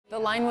The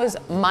line was,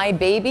 my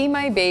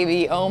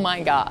baby, oh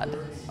my God.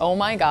 Oh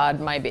my God,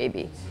 my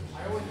baby.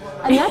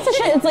 And that's a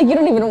shit, it's like you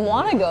don't even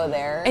want to go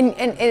there. And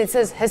it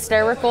says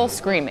hysterical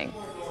screaming.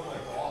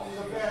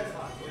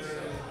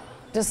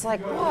 Just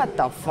like, what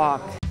the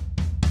fuck?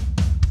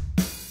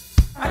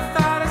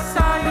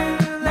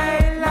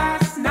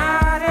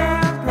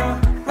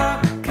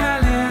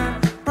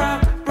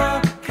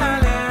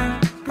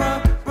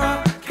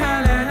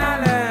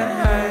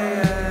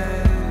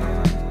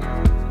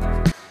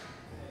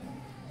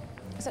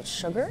 Is that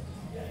sugar?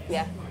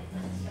 Yeah.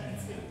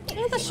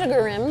 It's a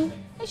sugar rim.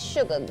 A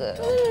sugar good.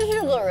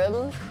 Sugar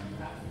rim.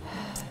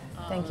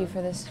 Thank you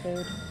for this food.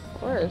 Of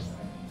course.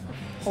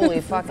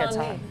 Holy fuck, it's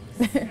hot.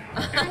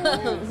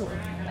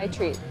 I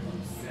treat.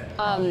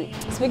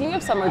 Speaking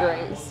of summer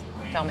drinks.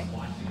 Tell me.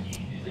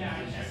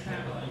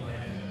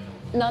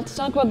 Not to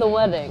talk about the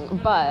wedding,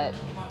 but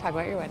Talk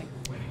about your wedding.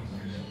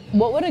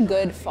 what would a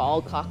good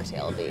fall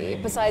cocktail be?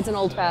 Besides an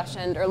old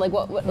fashioned, or like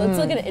what let's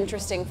look at an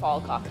interesting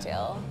fall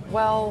cocktail.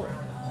 Well,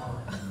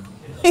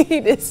 wait,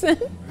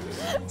 isn't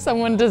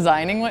someone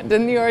designing what?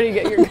 Didn't you already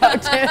get your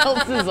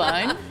cocktails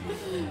designed?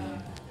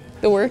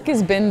 The work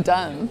has been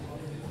done.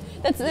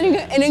 That's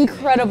an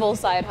incredible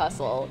side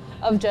hustle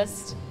of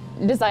just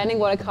designing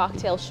what a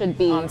cocktail should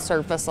be. On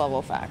surface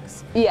level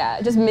facts.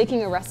 Yeah, just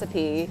making a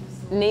recipe,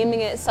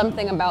 naming it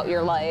something about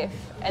your life,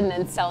 and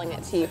then selling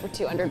it to you for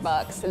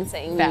 $200 and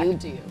saying you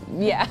do.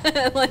 Yeah,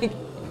 like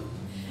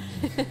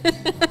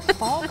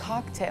Fall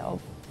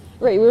cocktail.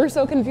 right. We were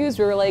so confused.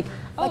 We were like,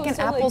 oh, Like an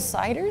so apple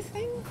cider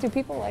thing? Do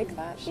people like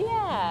that?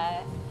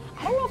 Yeah.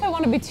 I don't know if I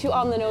want to be too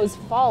on the nose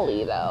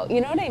fall-y though. You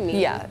know what I mean?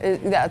 Yeah,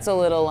 that's a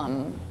little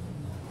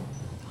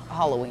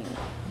Halloween.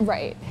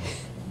 Right.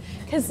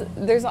 Because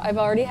I've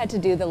already had to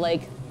do the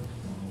like,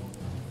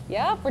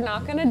 yeah, we're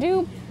not gonna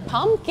do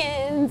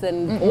pumpkins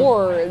and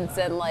boards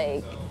and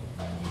like,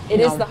 it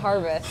is the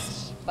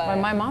harvest. But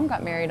When my mom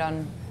got married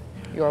on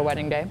your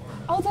wedding day,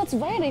 oh, that's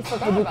right. I forgot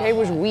the about bouquet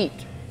was that. wheat.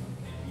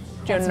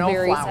 She had That's no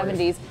very flowers.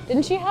 70s.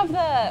 Didn't she have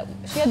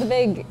she had the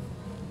big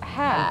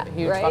hat,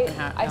 Huge right? fucking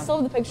hat, I yeah. still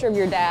have the picture of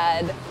your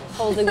dad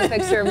holding the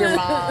picture of your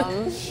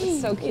mom.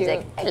 It's so cute. He's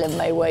like, I love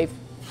my wife.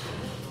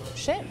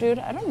 Shit, dude,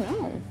 I don't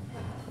know.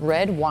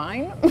 Red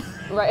wine?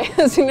 Right,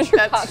 signature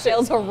That's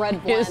cocktails or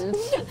red blend.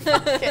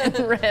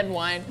 Fucking red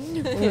wine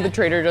from the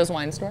Trader Joe's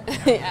wine store.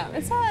 Yeah,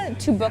 it's a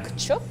tubuk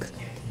chuk.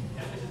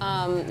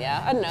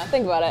 Yeah, I don't know.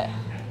 Think about it.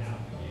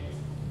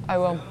 I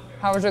will.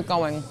 How is it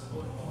going?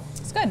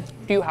 It's good.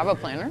 Do you have a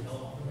planner?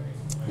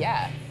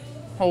 Yeah,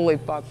 Holy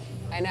fuck.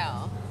 I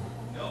know.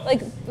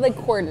 Like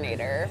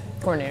coordinator.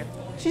 Coordinator.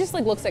 She just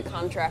like looks at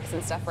contracts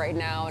and stuff right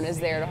now and is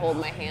there to hold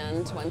my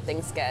hand when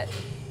things get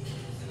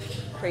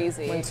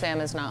crazy. When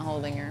Sam is not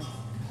holding your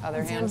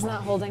other hand. Sam's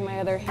not holding my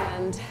other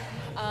hand.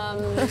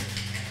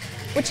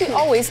 Which he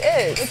always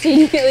is.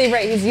 He's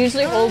right. He's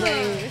usually holding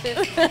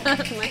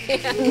my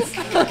hands.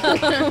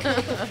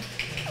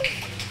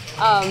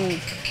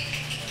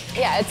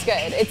 Yeah, it's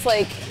good. It's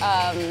like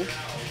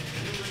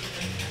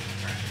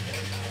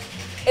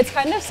it's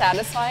kind of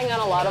satisfying on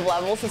a lot of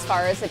levels as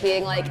far as it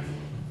being like,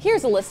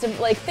 here's a list of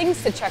like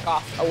things to check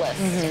off a list,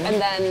 and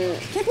then I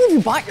can't believe you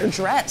bought your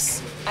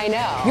dress. I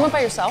know. You went by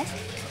yourself?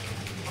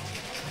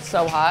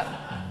 So hot.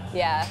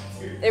 Yeah,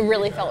 it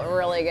really felt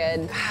really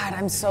good. God,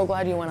 I'm so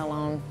glad you went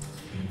alone.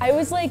 I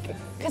was like,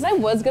 because I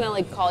was gonna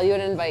like call you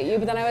and invite you,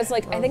 but then I was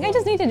like, I think I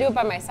just need to do it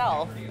by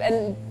myself.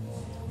 And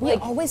We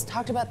like, always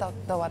talked about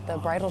though at the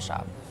bridal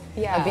shop.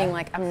 Yeah. Of being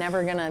like, I'm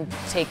never gonna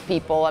take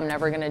people, I'm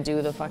never gonna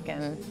do the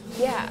fucking.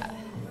 yeah,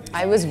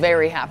 I was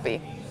very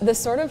happy. the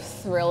sort of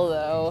thrill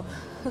though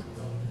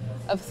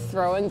of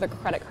throwing the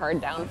credit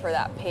card down for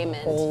that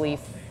payment Holy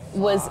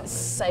was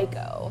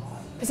psycho.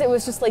 Because it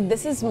was just like,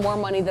 this is more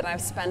money than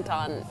I've spent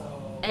on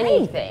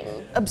anything.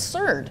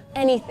 absurd.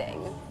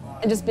 Anything.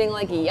 And just being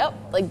like, yep,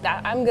 like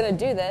that, I'm gonna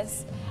do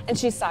this. And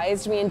she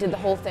sized me and did the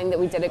whole thing that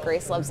we did at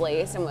Grace Loves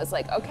Lace and was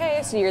like,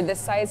 okay, so you're this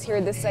size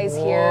here, this size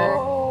here.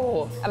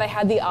 Whoa. And I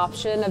had the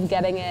option of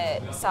getting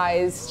it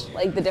sized,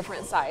 like the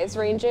different size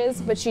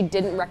ranges, but she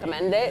didn't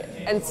recommend it.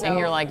 And so, And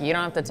you're like, you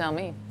don't have to tell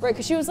me. right,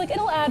 because she was like,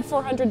 it'll add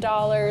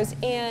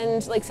 $400,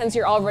 and like since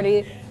you're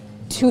already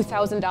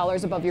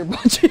 $2,000 above your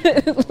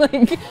budget,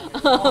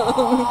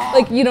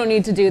 like you don't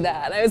need to do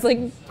that. I was like,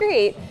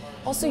 great.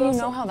 Also, you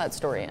know how that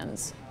story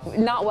ends.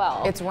 Not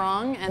well. It's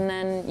wrong, and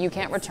then you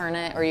can't return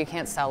it or you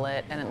can't sell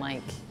it, and it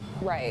like.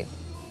 Right.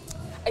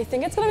 I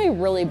think it's gonna be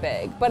really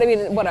big, but I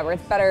mean, whatever.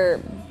 It's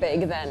better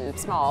big than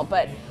small.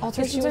 But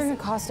Alterations are gonna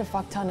cost a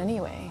fuck ton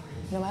anyway,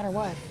 no matter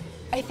what.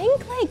 I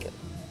think like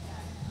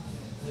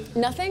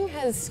nothing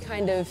has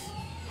kind of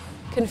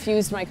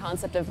confused my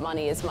concept of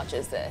money as much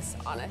as this.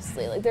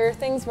 Honestly, like there are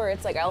things where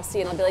it's like I'll see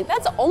and I'll be like,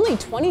 that's only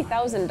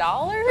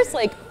 $20,000.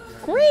 Like,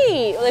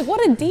 great. Like,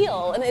 what a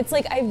deal. And it's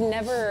like I've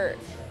never.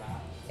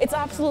 It's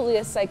absolutely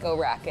a psycho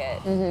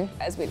racket,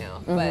 as we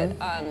know.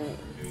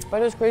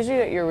 But it's crazy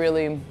that you're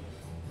really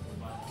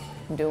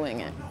doing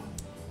it.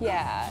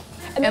 Yeah.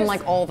 And there's-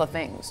 like all the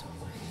things.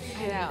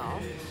 I know.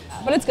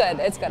 But it's good.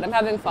 It's good. I'm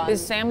having fun.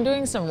 Is Sam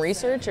doing some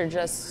research or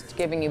just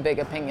giving you big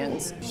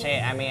opinions? Shea,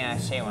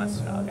 Shea wants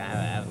to know.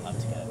 I would love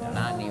to get it done.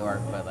 Not in New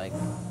York, but like,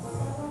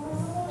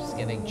 just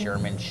get a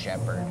German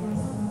Shepherd.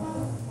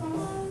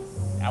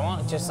 I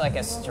want just like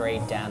a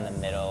straight down the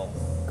middle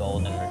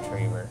golden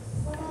retriever.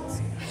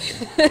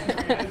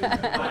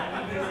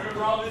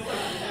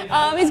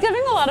 He's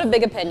giving a lot of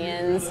big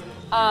opinions.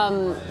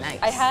 Nice.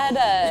 I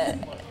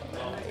had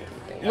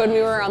when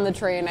we were on the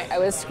train, I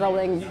was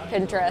scrolling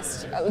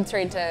Pinterest. On the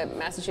train to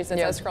Massachusetts,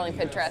 Yeah. I was scrolling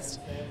Pinterest,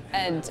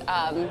 and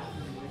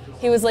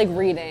he was like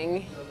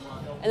reading,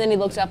 and then he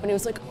looked up and he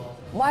was like,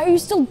 "Why are you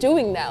still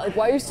doing that? Like,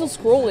 why are you still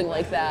scrolling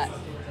like that?"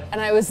 And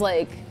I was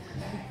like,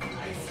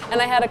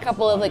 and I had a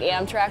couple of like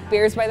Amtrak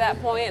beers by that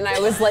point, and I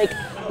was like,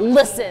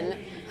 "Listen."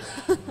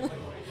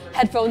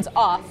 Headphones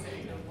off.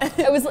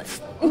 I was like,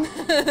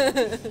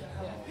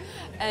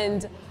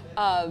 and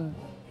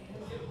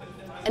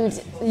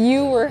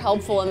you were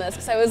helpful in this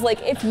because I was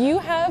like, if you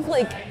have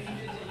like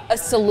a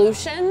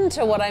solution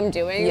to what I'm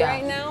doing Yeah.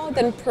 right now,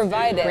 then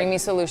provide it. Bring me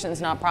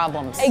solutions, not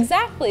problems.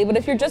 Exactly, but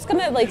if you're just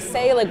gonna like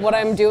say like what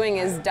I'm doing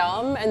is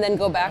dumb and then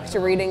go back to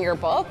reading your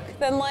book,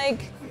 then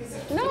like,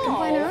 no. You can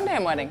plan your own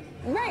damn wedding.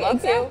 Right,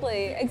 Love you.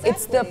 exactly.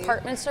 It's the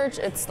apartment search,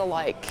 it's the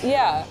like.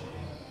 Yeah.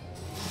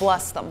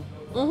 Bless them.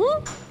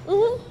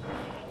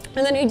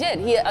 And then he did.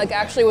 He like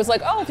actually was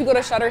like, oh, if you go to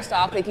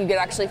Shutterstock, like you could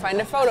actually find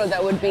a photo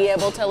that would be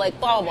able to like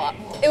blah blah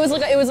blah. It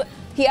was.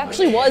 He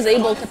actually was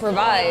able to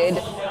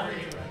provide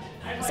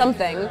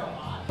something,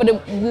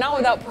 but not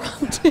without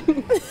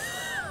prompting.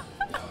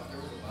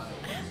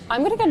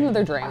 I'm gonna get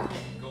another drink.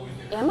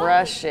 Am I?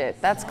 Crush it.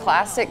 That's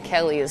classic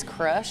Kelly is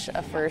crush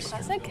a first.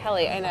 I said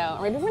Kelly. I know.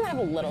 Maybe we're gonna have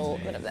a little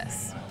bit of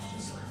this.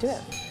 Do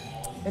it.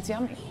 It's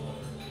yummy.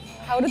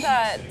 How did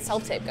that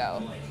self-tape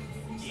go?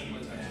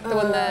 The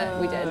one that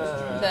we did,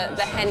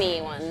 the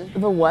Henny one.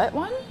 The what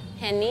one?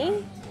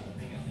 Henny?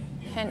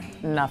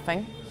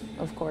 Nothing,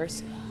 of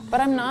course. But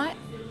I'm not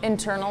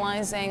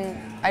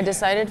internalizing, I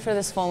decided for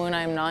this full moon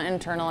I'm not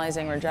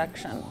internalizing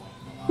rejection.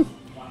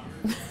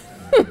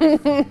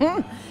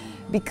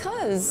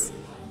 Because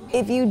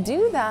if you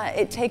do that,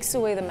 it takes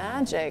away the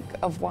magic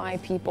of why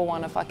people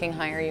want to fucking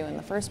hire you in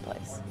the first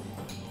place.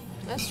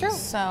 That's true.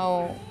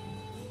 So,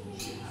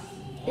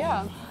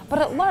 Yeah.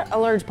 but a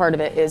large part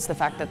of it is the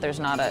fact that there's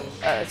not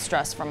a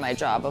stress from my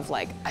job of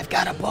like, I've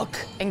got to book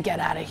and get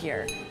out of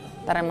here.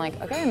 That I'm like,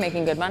 okay, I'm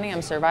making good money,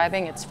 I'm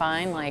surviving, it's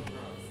fine. Like,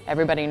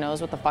 everybody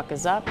knows what the fuck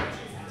is up.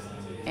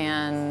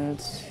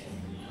 And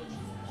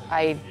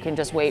I can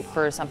just wait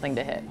for something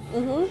to hit.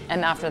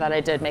 And after that,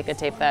 I did make a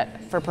tape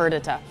that for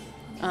Perdita.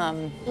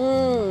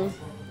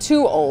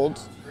 Too old,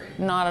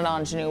 not an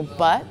ingenue,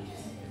 but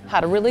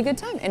had a really good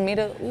time and made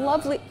a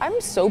lovely,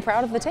 I'm so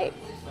proud of the tape.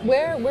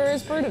 Where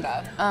is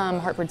Perdita?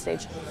 Hartford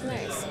stage.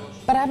 Nice.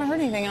 But I haven't heard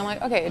anything. I'm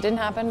like, okay, it didn't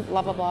happen,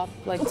 blah, blah, blah.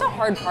 Like, What's a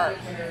hard part?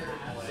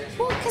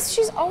 well, because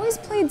she's always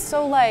played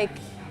so like,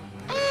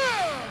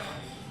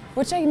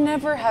 which I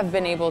never have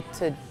been able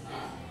to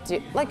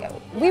do. Like,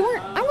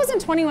 I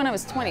wasn't 20 when I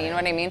was 20, you know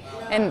what I mean?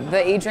 And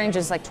the age range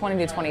is like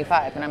 20 to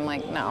 25, and I'm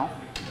like, no.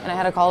 And I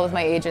had a call with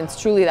my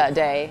agents truly that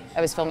day.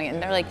 I was filming it,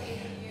 and they're like,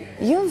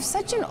 you have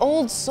such an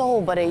old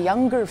soul, but a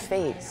younger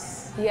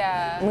face.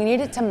 Yeah. We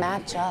need it to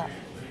match up.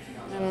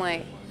 And I'm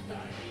like,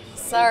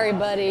 Sorry,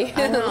 buddy.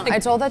 I know. I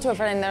told that to a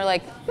friend, and they're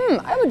like,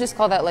 I would just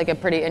call that like a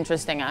pretty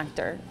interesting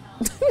actor.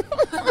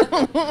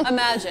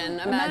 Imagine.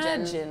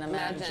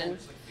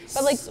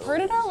 But like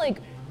Perdita, like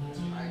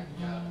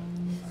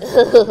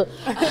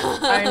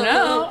I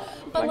know.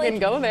 But, Fucking like,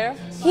 go there.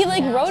 he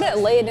like wrote it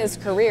late in his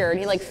career, and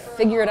he like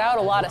figured out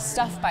a lot of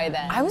stuff by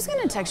then. I was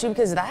gonna text you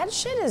because that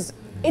shit is.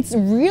 It's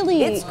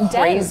really It's dense.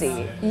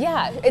 crazy.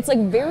 Yeah, it's like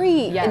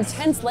very Yes.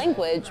 intense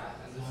language.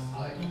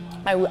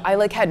 I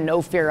like had no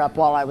fear up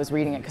while I was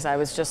reading it because I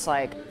was just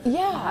like,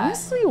 Yeah.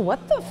 honestly,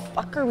 what the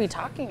fuck are we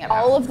talking about?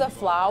 All of the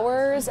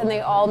flowers, and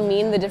they all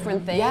mean the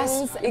different things.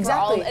 Yes, for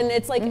exactly. and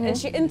it's like, and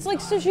it's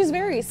like, so she's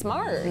very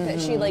smart that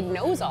she like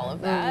knows all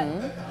of that.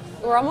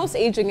 We're almost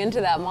aging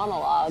into that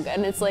monologue,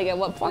 and it's like, at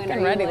what point fucking are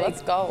you ready? like,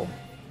 Let's go.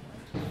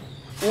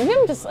 Maybe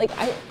I'm just like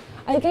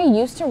I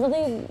used to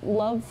really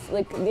love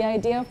like the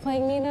idea of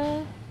playing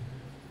Nina,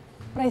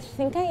 but I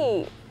think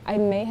I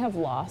may have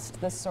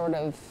lost this sort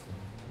of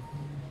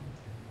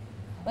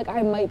like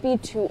I might be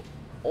too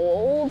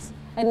old,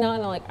 and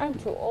not like I'm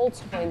too old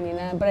to play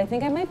Nina, but I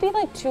think I might be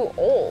like too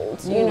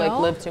old. You know, like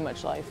live too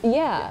much life.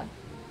 Yeah.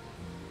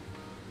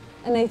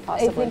 And I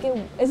think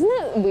isn't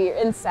it weird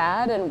and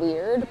sad and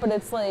weird, but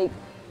it's like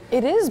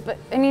It is, but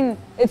I mean,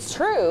 it's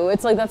true.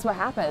 It's like that's what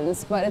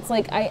happens, but it's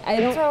like I that's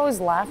don't. why I always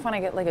laugh when I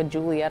get like a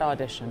Juliet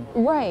audition.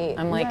 Right.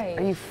 I'm like, right.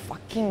 are you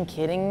fucking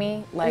kidding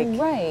me? Like,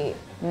 Right.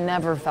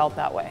 never felt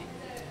that way.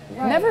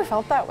 Right. Never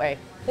felt that way.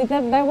 Like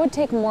that would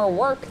take more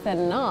work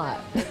than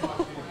not.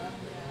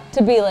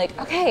 To be like,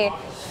 okay,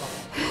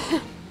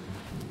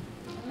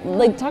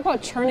 like talk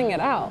about churning it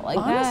out. Like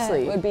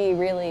Honestly. that would be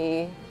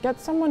really. Get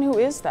someone who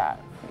is that.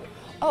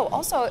 Oh,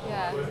 also,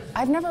 Yeah.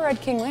 I've never read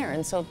King Lear,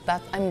 and so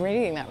I'm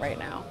reading that right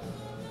now.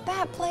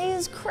 That play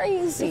is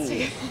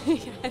crazy.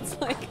 It's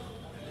like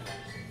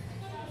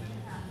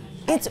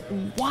It's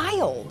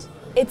wild.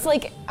 It's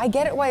like, I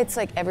get it why it's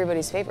like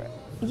everybody's favorite.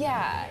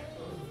 yeah.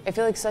 I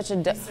feel like such a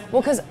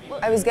well, because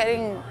I was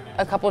getting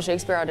a couple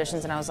Shakespeare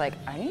auditions and I was like,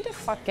 I need to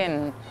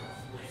fucking.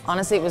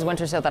 Honestly, it was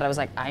winter sale that I was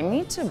like, I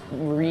need to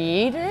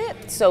read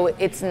it so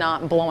it's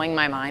not blowing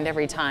my mind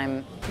every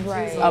time.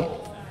 Right.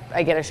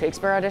 I get a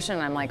Shakespeare audition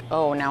and I'm like,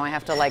 oh, now I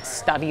have to like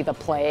study the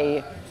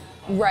play,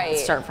 Right.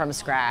 start from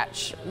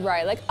scratch.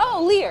 Right. Like,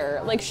 oh,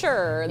 Lear. Like,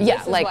 sure. Yeah,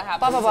 this is like what happens.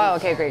 blah blah blah.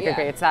 Okay, great, Yeah.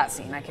 great. It's that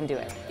scene. I can do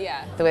it.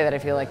 Yeah. The way that I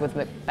feel like with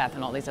Macbeth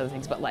and all these other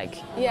things, but like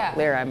Yeah.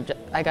 Lear,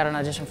 I got an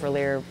audition for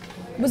Lear.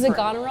 Was it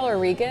Goneril or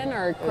Regan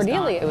or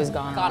Cordelia? It was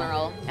Goneril.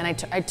 Goneril. And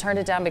I turned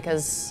it down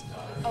because,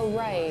 Oh,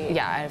 right.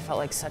 yeah, I felt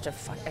like such a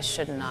fuck. I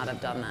should not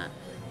have done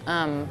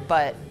that.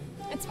 But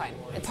It's fine.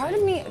 It's part fine.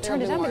 of me There'll turned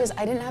be it down more. because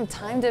I didn't have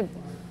time to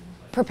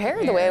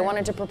prepare the way I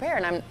wanted to prepare,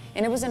 and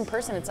it was in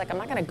person. It's like I'm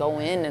not gonna go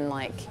in and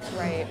like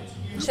Right.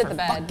 Shit the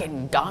bed.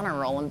 fucking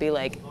Goneril and be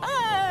like,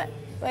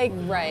 like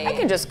Right. I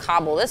can just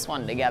cobble this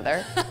one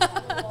together.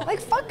 Like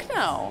fuck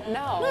no.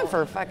 No. Not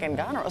for fucking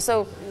Goneril.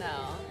 So, No.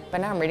 but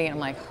now I'm reading it. I'm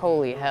like,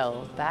 holy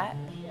hell, that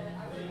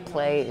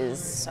play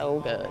is so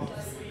good.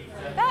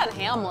 That and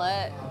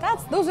Hamlet.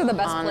 Those are the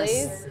best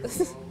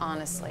plays.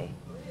 Honestly.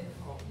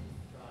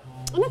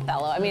 And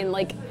Othello. I mean,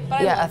 like,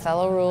 but Yeah,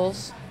 Othello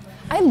rules.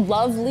 I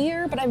love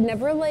Lear, but I've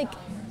never like,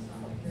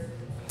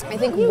 I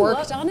think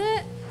worked on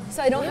it.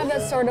 So I don't have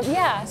that sort of,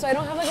 so I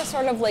don't have like a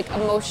sort of like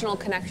emotional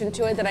connection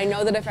to it that I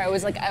know that if I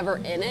was like ever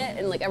in it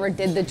and like ever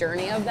did the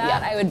journey of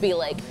that, I would be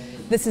like,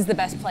 this is the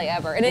best play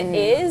ever. And it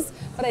is,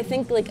 but I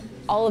think like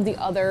all of the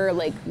other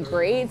like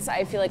greats,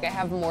 I feel like I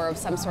have more of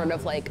some sort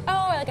of like,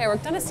 oh, like I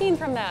worked on a scene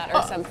from that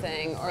or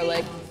something, or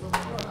like,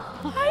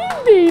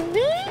 hi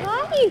baby.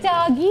 Hi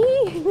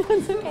doggy.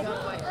 That's okay.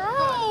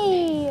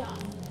 Hi.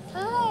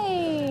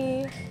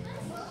 Hi.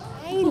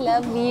 I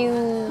love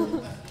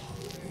you.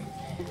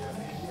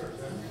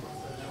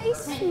 Hi,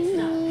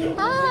 sweetie.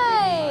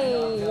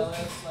 Hi.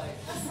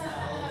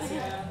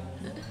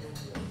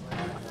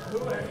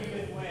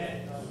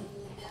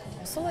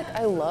 So like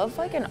I love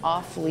like an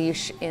off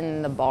leash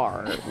in the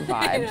bar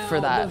vibe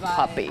for that the vibe.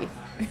 puppy.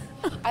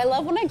 I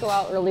love when I go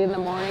out early in the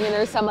morning and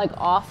there's some like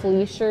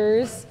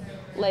off-leashers,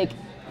 like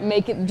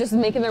just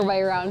making their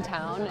way around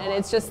town, and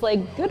it's just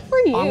like good for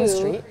you. On the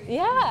street?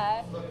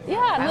 Yeah, yeah.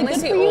 I And, only like,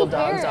 good see for you, old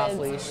dogs parents. off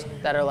leash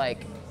that are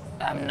like,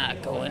 I'm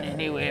not going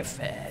anywhere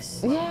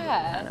fast.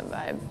 Yeah, Kind of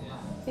vibe.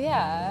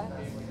 yeah.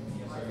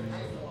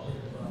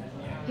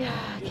 Yeah,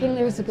 King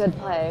Lear's a good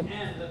play.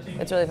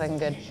 It's really fucking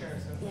good.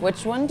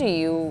 Which one do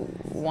you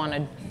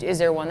want to? Is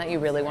there one that you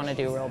really want to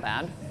do real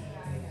bad?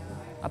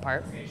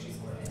 Apart?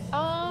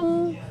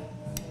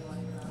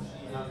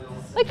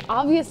 Like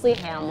obviously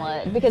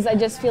Hamlet, because I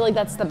just feel like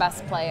that's the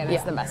best play and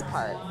it's the best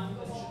part.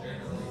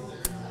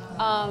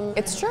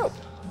 It's true.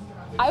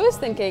 I was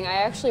thinking I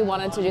actually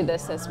wanted to do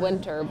this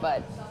winter,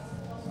 but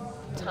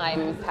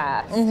time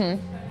passed.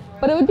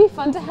 But it would be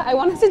fun to I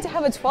wanted to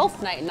have a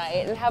 12th night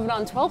and have it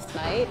on 12th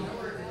night,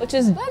 which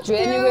is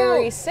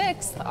January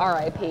 6th,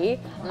 RIP.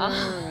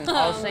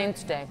 All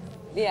Saints Day.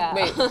 Yeah.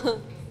 Wait.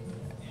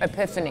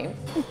 Epiphany.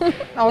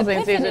 All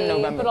Saints Day is in Epiphany,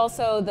 November. but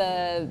also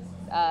the,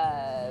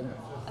 I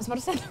was about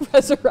to say the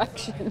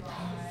resurrection.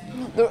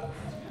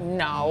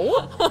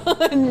 No.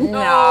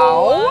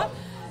 No.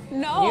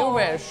 No. You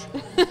wish.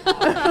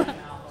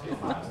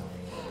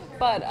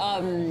 But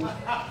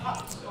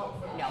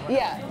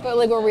yeah, but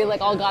like where we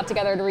like all got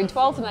together to read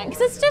 12th night,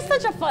 because it's just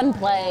such a fun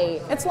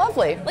play. It's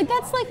lovely. Like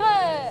that's like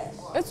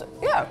It's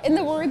yeah. in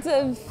the words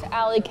of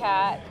Alley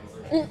Cat,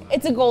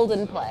 it's a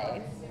golden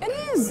play. It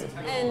is.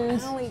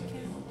 And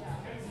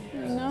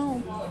No.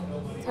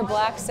 her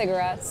black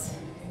cigarettes.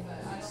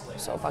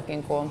 So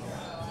fucking cool.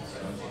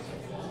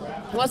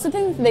 What's the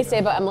thing they say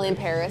about Emily in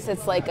Paris?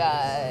 It's like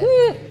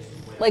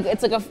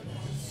it's like a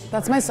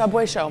That's my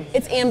Subway show.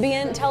 it's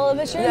ambient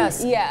television.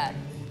 Yes. Yeah.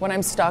 When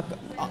I'm stuck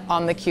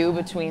on the queue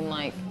between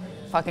like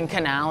fucking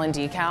Canal and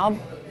DeKalb,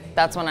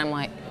 that's when I'm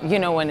like, you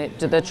know, when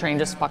the train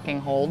just fucking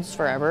holds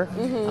forever.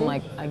 I'm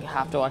like, I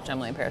have to watch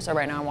Emily in Paris. So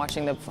right now I'm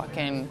watching the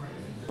fucking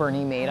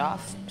Bernie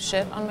Madoff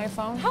shit on my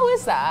phone. How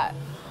is that?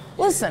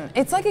 Listen,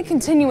 it's like a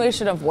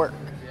continuation of work.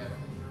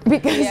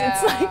 Because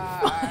it's like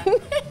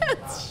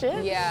finance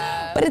shit.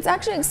 Yeah. But it's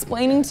actually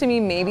explaining to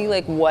me maybe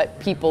like what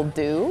people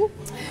do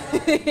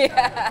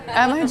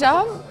at my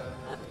job.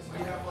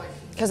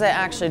 Because I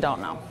actually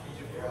don't know.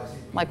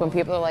 Like when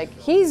people are like,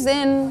 he's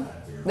in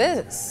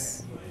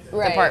this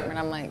department.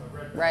 I'm like,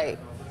 right.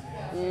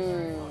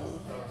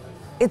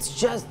 It's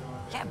just,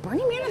 yeah,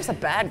 Bernie Madoff's a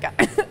bad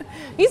guy.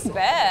 He's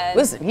bad.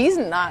 Listen, he's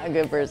not a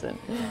good person.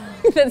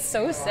 That's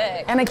so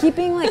sick. And I keep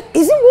being like,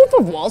 isn't Wolf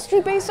of Wall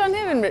Street based on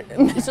him?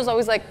 And Mitchell's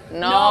always like,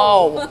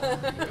 no.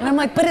 And I'm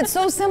like, but it's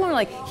so similar.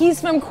 Like, he's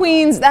from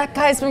Queens, that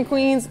guy's from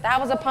Queens, that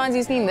was a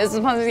Ponzi scheme, this is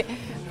a Ponzi scheme.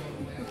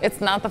 It's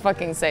not the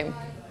fucking same.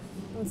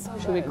 So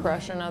Should we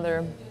crush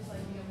another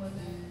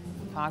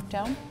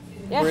cocktail?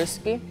 Yeah.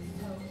 Whiskey?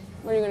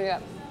 What are you gonna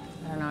get?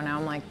 I don't know, now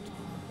I'm like,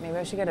 maybe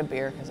I should get a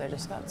beer because I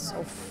just got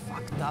so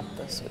fucked up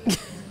this week.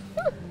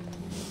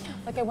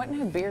 Like I went and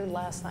had beer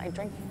last night. I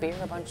drank beer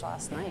a bunch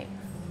last night.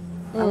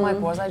 I'm like,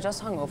 was I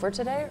just hungover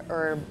today,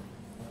 or?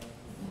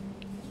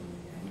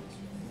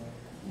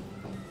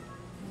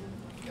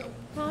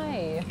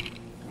 Hi.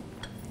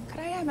 Could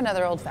I have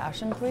another old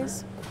fashioned,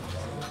 please?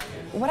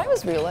 What I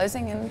was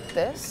realizing in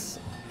this,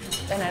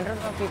 and I don't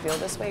know if you feel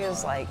this way,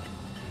 is like,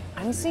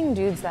 I'm seeing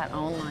dudes that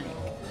own like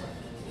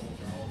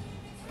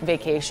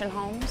vacation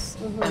homes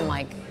and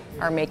like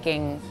are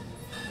making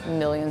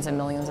millions and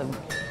millions of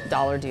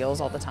dollar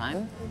deals all the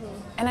time.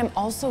 And I'm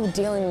also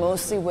dealing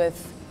mostly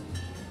with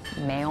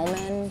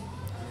mailmen,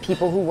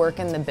 people who work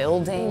in the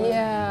building,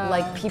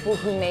 like people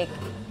who make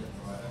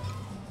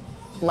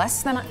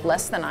less than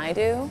I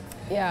do.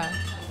 Yeah.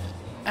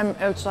 And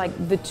it's like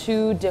the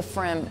two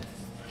different,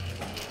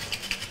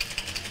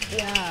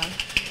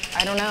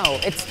 I don't know,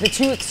 it's the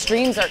two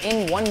extremes are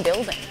in one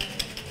building.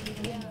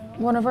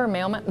 One of our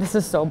mailmen, this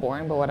is so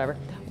boring, but whatever.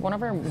 One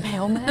of our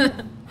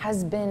mailmen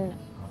has been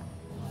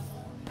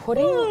putting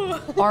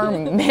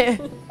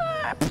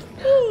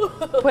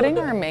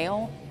our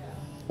mail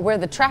where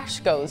the trash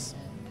goes.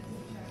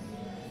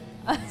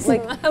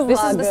 Like,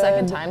 this is the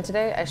second time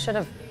today. I should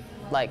have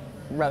like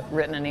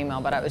written an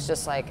email, but I was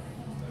just like,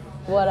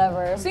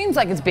 whatever. seems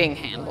like it's being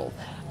handled.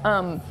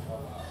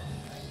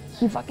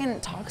 He fucking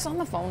talks on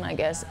the phone, I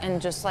guess,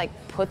 and just like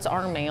puts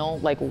our mail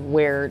like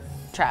where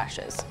trash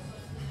is.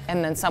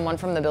 And then someone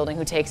from the building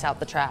who takes out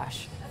the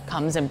trash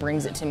comes and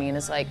brings it to me and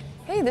is like,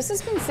 hey, this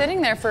has been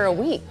sitting there for a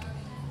week.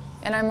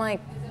 And I'm like,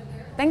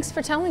 thanks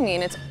for telling me.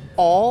 And it's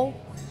all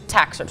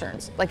tax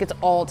returns. Like, it's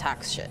all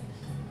tax shit.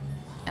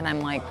 And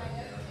I'm like,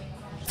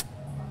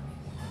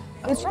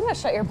 He's trying to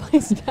shut your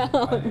place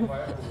down.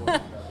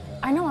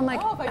 I know, I'm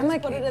like,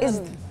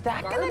 is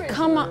that gonna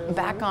come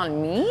back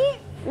on me?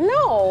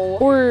 No.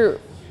 Or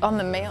on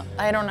the mail?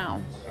 I don't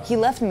know. He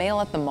left mail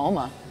at the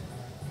MoMA.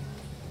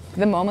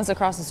 The MoMA's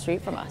across the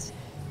street from us.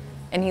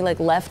 And he like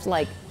left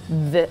like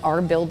our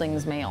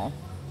building's mail,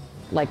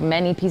 like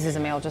many pieces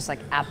of mail just like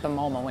at the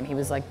MoMA when he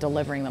was like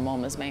delivering the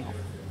MoMA's mail.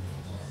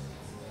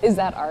 Is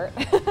that art?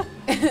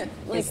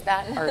 Is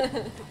that art?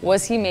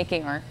 Was he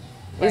making art?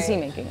 Is he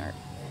making art?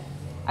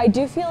 I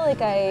do feel like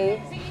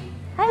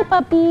Hi,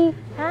 puppy.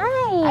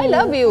 Hi. I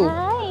love you.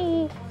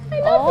 Hi. I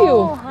love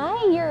you.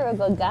 Hi, you're a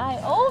good guy.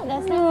 Oh,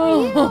 that's not for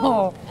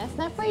you. That's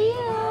not for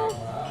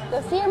you.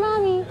 Go see your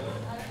mommy.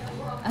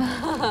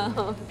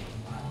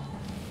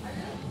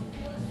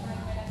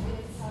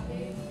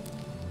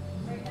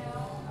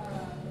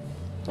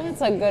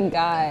 That's a good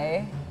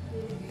guy.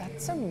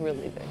 That's a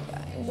really big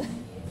guy.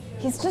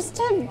 He's just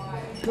a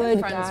good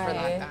Friends guy. for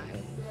that guy.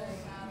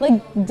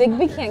 Like,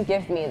 Digby can't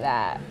give me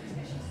that.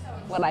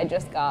 What I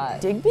just got.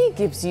 Digby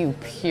gives you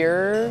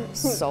pure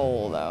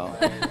soul, though.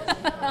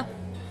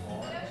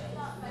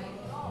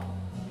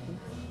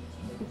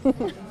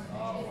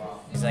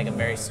 He's like a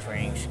very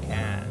strange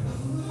cat.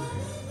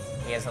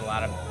 He has a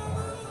lot of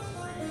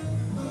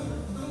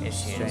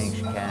issues.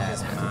 Strange cat.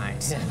 In his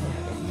mind.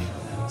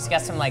 He's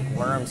got some like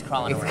worms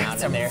crawling He's got around in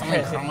some- there.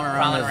 something crawling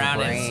around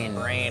his his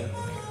brain.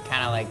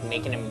 Kind of like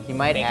making him. He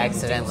might making him do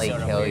accidentally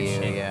sort of kill weird you,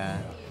 shit.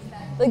 yeah.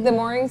 Like the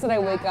mornings that I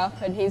wake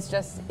up and he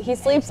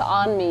sleeps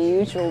on me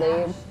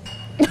usually.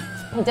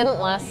 He didn't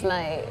last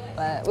night,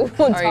 but we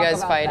won't Are talk you guys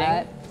about fighting?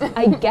 that.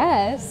 I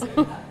guess.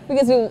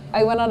 Because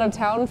I went out of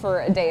town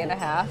for a day and a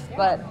half,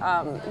 but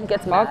he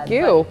gets mad. Fuck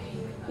you.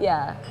 But,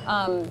 yeah,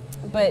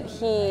 but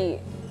he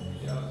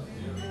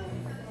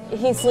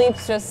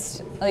sleeps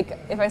just like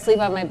if I sleep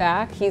on my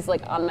back, he's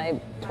like on my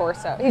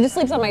torso. He just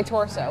sleeps on my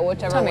torso,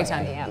 whichever Tummy way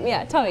time. I am.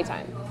 Yeah, tummy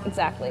time.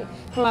 Exactly.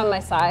 If I'm on my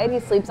side, he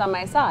sleeps on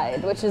my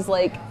side, which is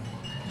like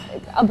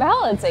a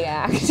balancing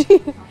act.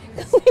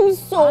 Because I'm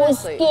so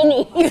Honestly.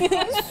 skinny.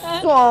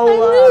 So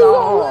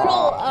little.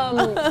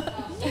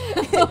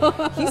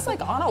 He's like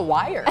on a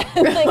wire.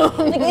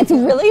 like it's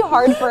really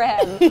hard for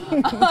him.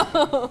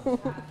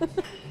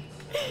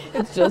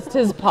 It's just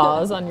his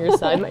paws on your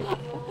side, like.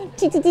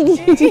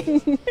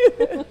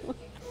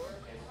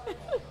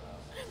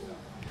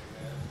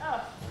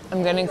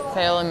 I'm getting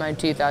kale in my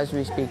teeth as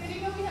we speak.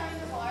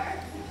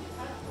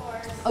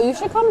 Oh, you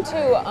should come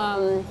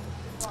to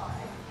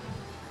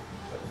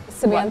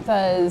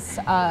Samantha's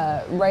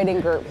writing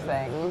group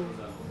thing.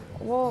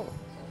 Well,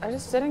 I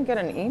just didn't get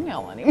an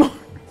email anymore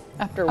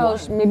after Oh,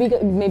 one.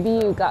 maybe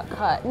you got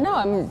cut.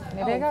 No,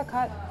 Maybe I got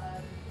cut.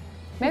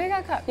 Maybe I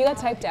got cut. You got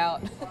typed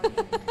out.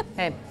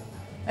 Hey,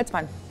 it's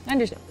fine. I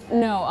understand.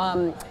 No,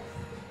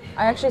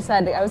 I actually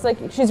said, I was like,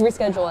 she's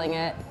rescheduling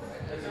it.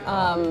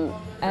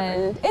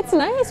 And it's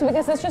nice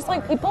because it's just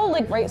like people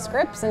like write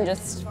scripts and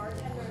just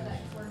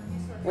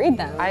read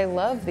them. I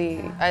love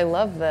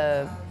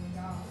the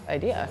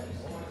idea.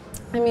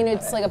 I mean,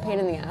 it's like a pain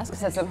in the ass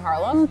because it's in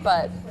Harlem,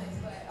 but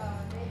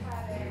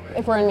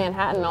if we're in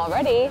Manhattan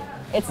already,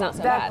 it's not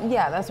so bad.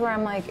 Yeah, that's where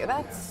I'm like,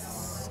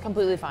 that's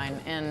completely fine.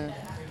 And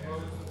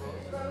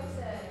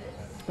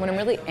when I'm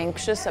really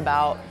anxious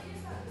about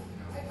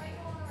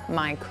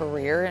my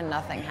career and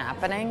nothing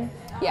happening,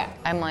 Yeah.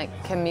 I'm like,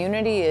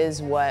 community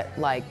is what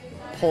like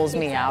pulls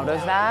me out of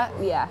that.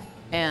 Yeah.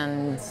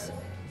 And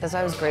that's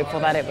why I was grateful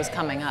that it was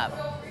coming up.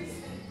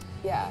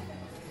 Yeah.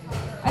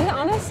 And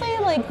honestly,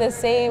 like the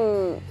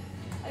same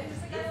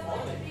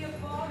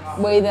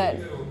way that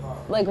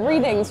like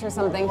readings or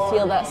something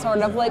feel that sort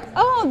of like,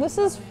 oh, this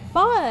is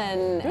fun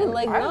and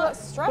like not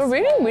stressful. The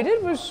reading we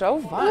did was so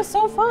fun. It was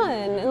so fun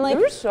and like.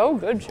 They were so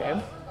good,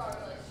 Shea.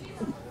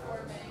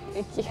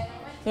 Thank you.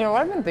 You know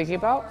what I've been thinking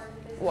about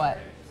What?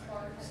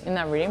 in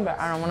that reading, but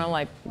I don't want to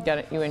like get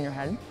it you in your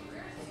head.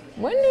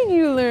 When did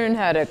you learn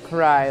how to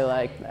cry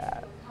like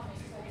that?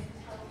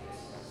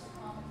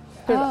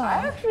 Because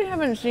I actually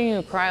haven't seen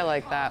you cry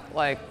like that.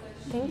 Like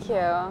Thank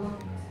you.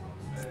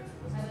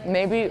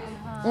 maybe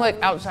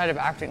like outside of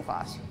acting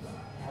class.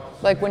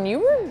 Like when you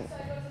were,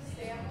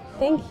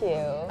 Thank you.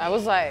 I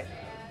was like,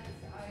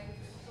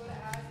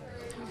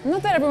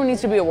 not that everyone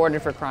needs to be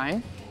awarded for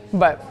crying,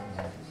 but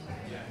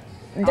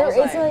There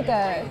is like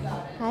a,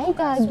 hi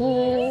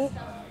doggy.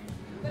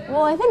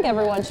 Well, I think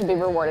everyone should be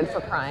rewarded for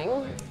crying.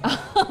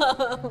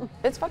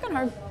 it's fucking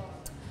hard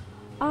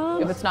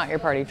if it's not your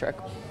party trick.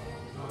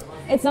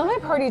 It's not my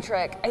party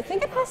trick. I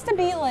think it has to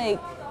be like,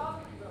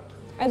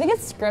 I think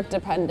it's script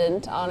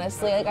dependent,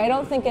 honestly. Like, I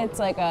don't think it's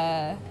like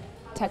a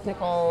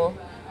technical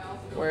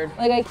Word.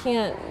 like I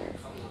can't,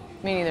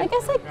 Me neither.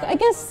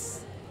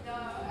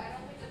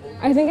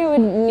 I think I would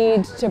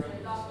need to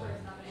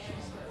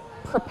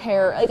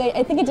prepare. Like,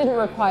 I think it didn't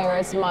require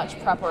as much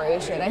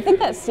preparation. I think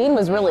that scene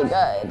was really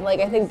good. Like,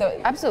 I think that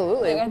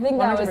Absolutely. Like, I think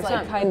that was 100%.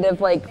 like kind of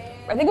like,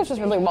 I think it was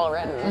just really well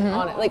written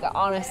on it. Like,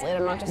 honestly, and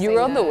I'm not just You saying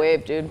rode the that.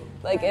 wave, dude.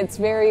 Like, it's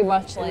very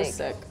much It like, was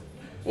sick.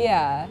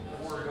 yeah.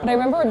 But I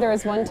remember there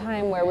was one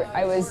time where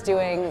I was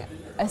doing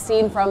a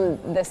scene from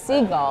The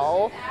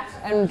Seagull,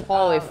 and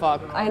Holy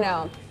fuck. I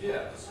know.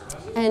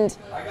 And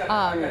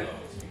I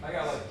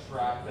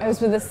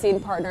was with a scene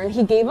partner, and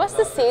he gave us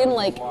the scene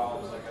like,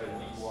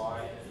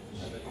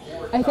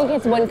 I think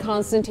it's when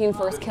Constantine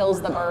first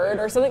kills the bird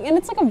or something, and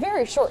it's like a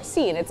very short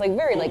scene. It's like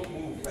very like,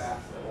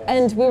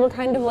 and we were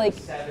kind of like,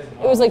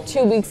 it was like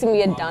 2 weeks and we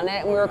had done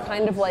it, and we were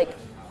kind of like,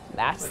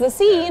 that's the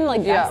scene,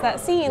 like that's that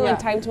scene, like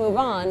time to move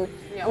on.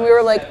 And we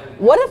were like,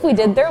 what if we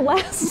did their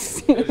last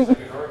scene?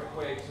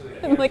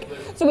 And like,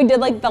 so we did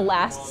like the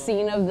last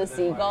scene of The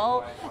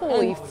Seagull.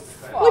 Holy fuck.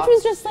 fuck. Which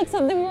was just like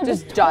something we were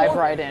Just just dive told-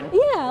 right in.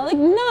 Yeah, like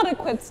not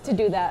equipped to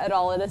do that at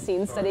all in a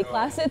scene study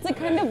class. It's like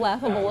kind of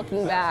laughable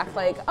looking back.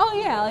 Like, oh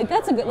yeah, like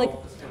that's a good, like,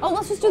 oh,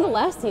 let's just do the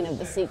last scene of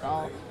The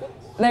Seagull.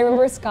 And I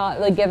remember Scott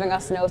like giving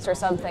us notes or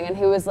something, and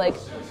he was like,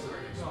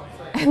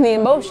 and the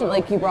emotion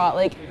like you brought,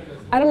 like,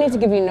 I don't need to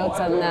give you notes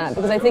on that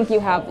because I think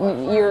you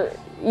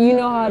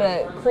know how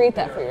to create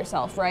that for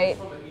yourself, right?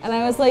 And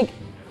I was like,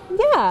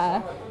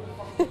 yeah.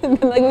 And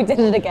then like we did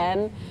it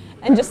again,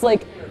 and just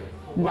like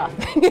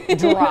nothing.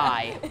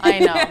 Dry. I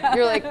know.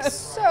 You're like,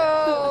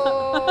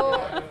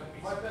 so.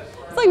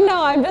 It's like,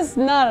 no, I'm just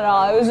not at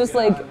all. I was just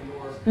like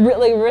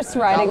really wrist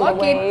riding the lucky.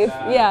 wave.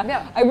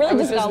 Yeah. I really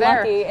was just just got there.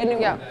 lucky.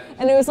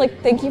 And it was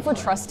like, thank you for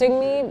trusting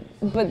me,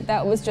 but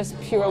that was just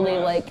purely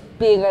like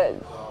being a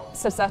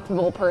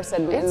susceptible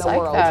person in It's the like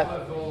world. that.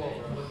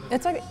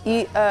 It's like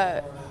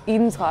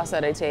Eden's class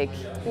that I take,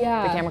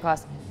 Yeah. the camera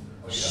class.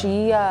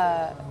 She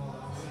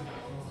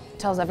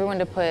tells everyone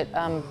to put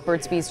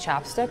Burt's Bees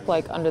chapstick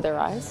like under their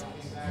eyes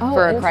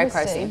for a cry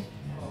interesting.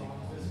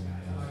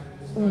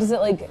 scene. Does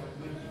it like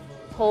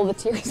pull the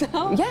tears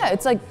out? Yeah,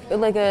 it's like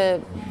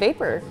a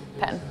vapor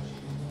pen.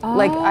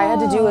 Like I had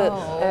to do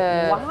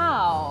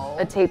Wow.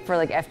 a tape for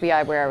like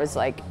FBI where I was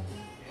like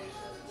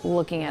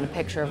looking at a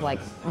picture of like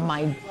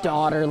my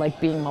daughter like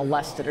being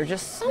molested or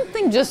just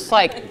something just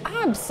like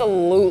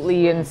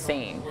absolutely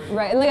insane.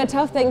 Right, and like a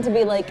tough thing to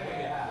be like,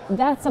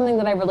 that's something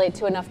that I relate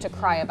to enough to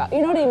cry about.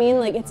 You know what I mean?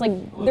 Like, it's like,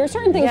 there's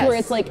certain things where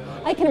Yes. it's like,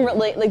 I can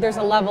relate, like there's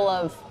a level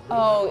of,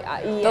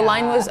 yeah. The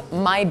line was,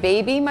 my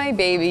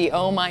baby,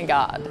 oh my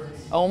God.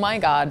 Oh my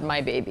God,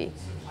 my baby.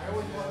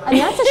 And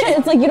that's the shit,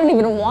 it's like you don't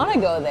even want to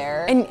go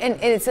there. And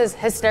it says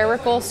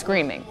hysterical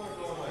screaming.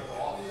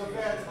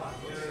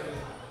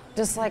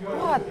 Just like,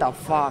 what the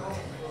fuck?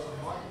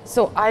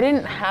 So I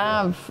didn't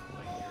have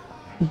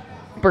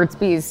Burt's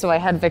Bees, so I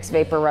had Vicks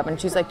Vapor Rub, and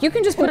she's like, you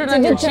can just put it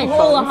on your cheekbones.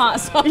 Roll of hot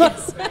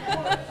sauce.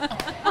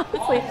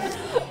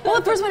 Well,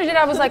 the first one I did,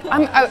 I was like,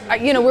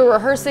 we were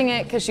rehearsing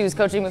it because she was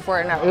coaching before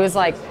it, and it was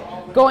like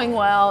going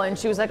well, and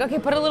she was like, okay,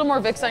 put a little more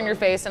Vicks on your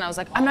face, and I was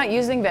like, I'm not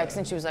using Vicks,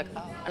 and she was like,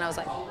 oh, and I was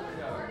like,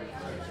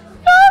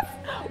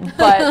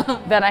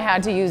 but then I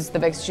had to use the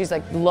Vicks. She's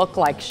like, look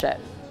like shit.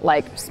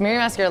 Like, smear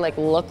your mascara, like,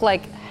 look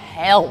like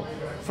hell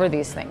for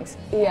these things.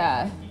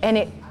 Yeah. And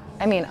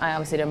I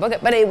obviously didn't book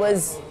it, but it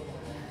was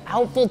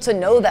helpful to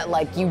know that,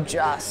 like, you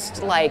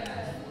just, like,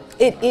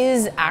 it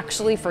is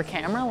actually for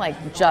camera,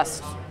 like,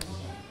 just,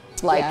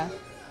 like,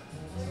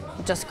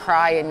 just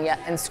cry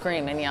and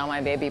scream and yell,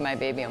 my baby,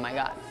 oh my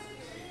God.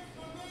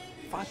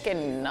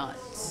 Fucking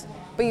nuts.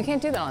 But you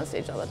can't do that on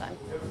stage all the time.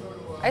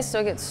 I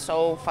still get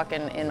so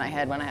fucking in my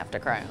head when I have to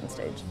cry on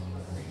stage.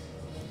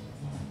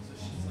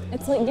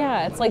 It's like,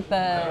 it's like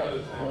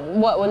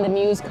when the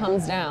muse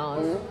comes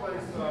down,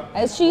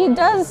 as she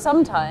does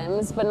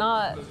sometimes, but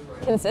not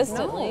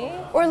consistently.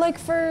 No. Or like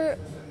for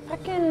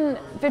fucking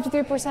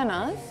 53%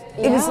 Us,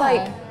 it was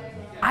like,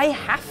 I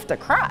have to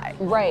cry.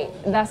 Right,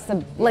 that's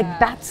the, Like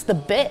that's the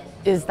bit,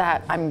 is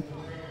that I'm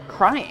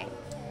crying.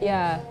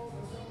 Yeah.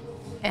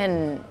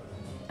 And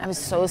I was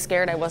so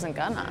scared I wasn't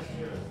gonna.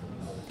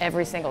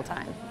 Every single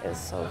time. It was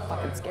so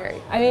fucking scary.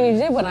 I mean,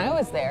 you did when I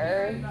was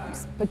there,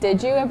 but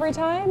did you every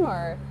time,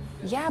 or?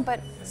 Yeah,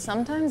 but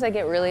sometimes I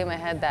get really in my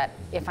head that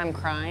if I'm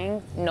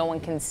crying, no one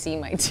can see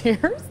my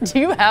tears. Do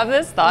you have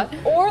this thought?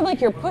 Or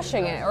like you're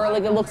pushing it, or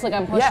like it looks like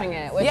I'm pushing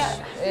it, which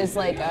Yeah. is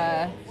like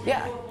Yeah.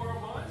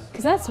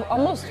 because that's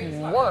almost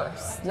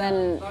worse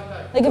than,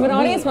 like if an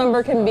audience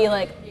member can be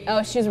like,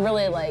 oh, she's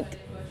really like,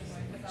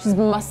 she's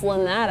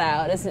muscling that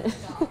out, isn't it?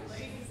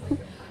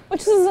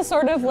 Which is a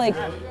sort of like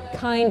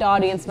kind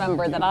audience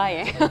member that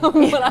I am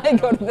when I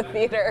go to the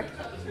theater.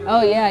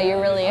 Oh yeah, you're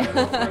really.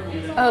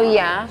 Oh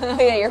yeah.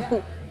 Yeah,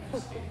 you're.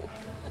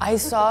 I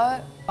saw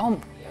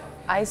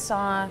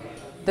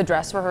the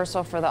dress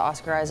rehearsal for the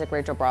Oscar Isaac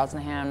Rachel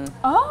Brosnahan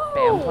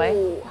band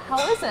play.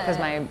 How is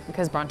it?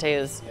 Because Bronte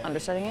is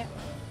understudying it.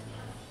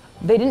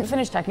 They didn't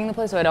finish teching the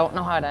play, so I don't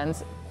know how it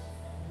ends.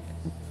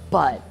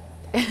 But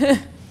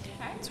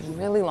it's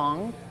really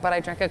long. But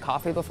I drank a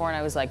coffee before, and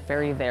I was like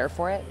very there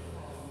for it.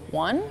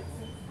 One,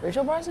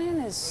 Rachel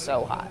Brosnahan is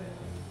so hot.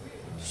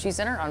 She's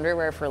in her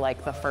underwear for like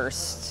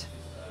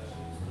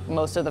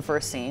most of the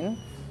first scene,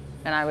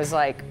 and I was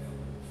like,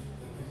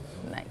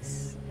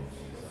 nice,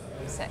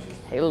 Sick.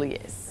 hell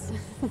yes.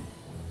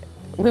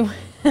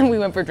 we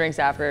went for drinks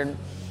after, and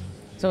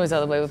someone I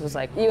was play with was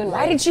like,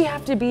 why did she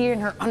have to be in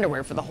her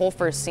underwear for the whole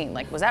first scene?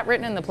 Like, was that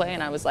written in the play?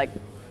 And I was like,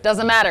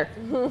 doesn't matter.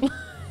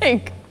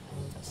 Like,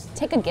 Just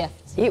take a gift.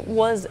 it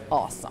was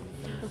awesome.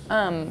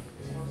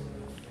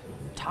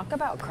 Talk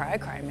about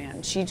cry,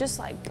 man. She just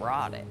like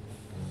brought it.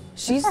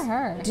 She's for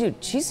her. Dude,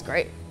 she's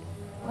great.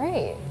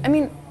 Right. I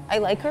mean, I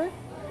like her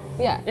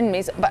Yeah. and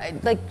Mason,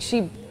 but like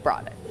she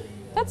brought it.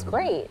 That's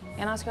great.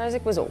 And Oscar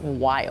Isaac was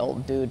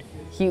wild, dude.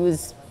 He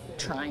was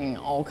trying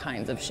all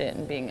kinds of shit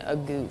and being a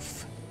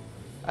goof,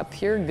 a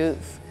pure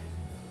goof.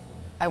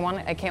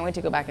 I can't wait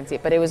to go back and see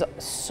it, but it was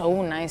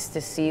so nice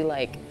to see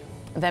like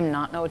them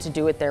not know what to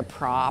do with their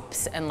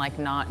props and like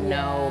not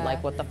know Yeah.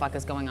 like what the fuck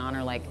is going on,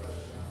 or like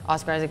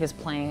Oscar Isaac is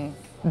playing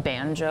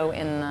banjo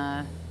in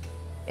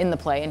the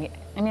play,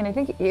 and I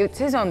think it's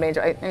his own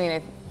banjo. I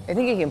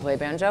think he can play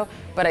banjo,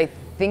 but I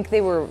think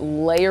they were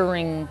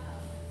layering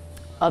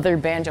other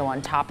banjo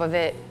on top of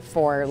it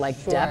for like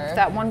depth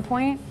at one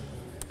point.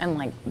 And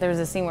like there's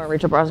a scene where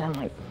Rachel Brosnahan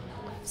like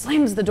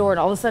slams the door, and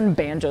all of a sudden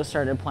banjo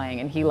started playing,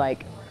 and he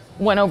like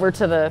went over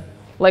to the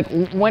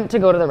went to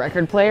go to the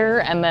record player,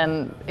 and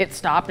then it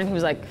stopped, and he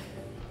was like,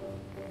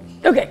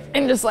 okay,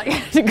 and just like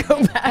had to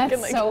go back. That's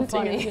and like so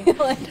continue. funny.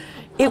 Like,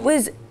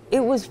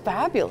 It was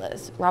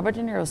fabulous. Robert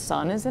De Niro's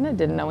son is in it.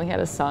 Didn't know he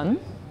had a son.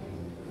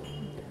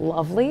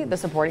 Lovely. The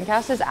supporting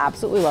cast is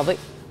absolutely lovely.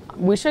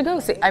 We should go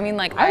see. I mean,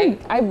 like I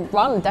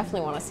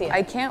definitely want to see it.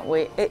 I can't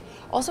wait.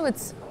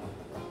 It's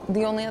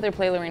the only other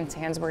play Lorraine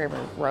Hansberg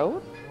ever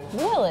wrote.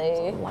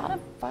 Really? A lot of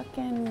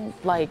fucking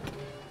like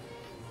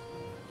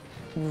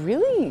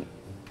really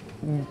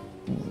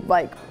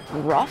like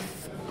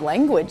rough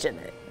language in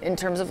it, in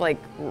terms of like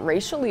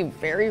racially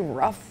very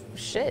rough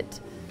shit.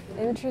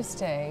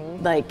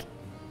 Interesting. Like,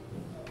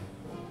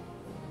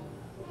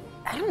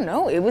 I don't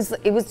know. It was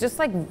just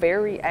like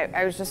very.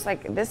 I was just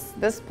like,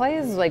 this play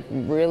is like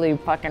really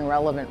fucking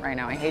relevant right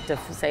now. I hate to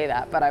say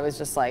that, but I was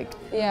just like,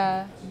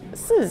 Yeah.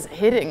 this is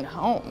hitting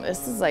home.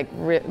 This is like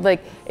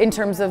like in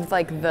terms of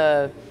like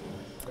the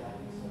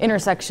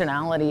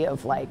intersectionality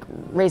of like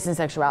race and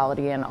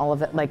sexuality and all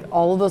of it. Like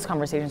all of those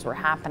conversations were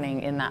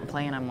happening in that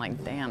play, and I'm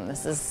like, damn,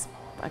 this is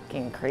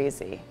fucking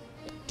crazy.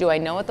 Do I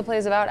know what the play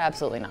is about?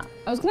 Absolutely not.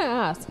 I was gonna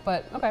ask,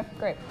 but okay,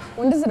 great.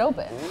 When does it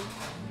open?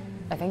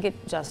 I think it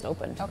just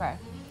opened. Okay.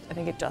 I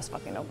think it just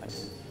fucking opened.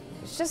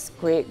 It's just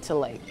great to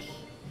like,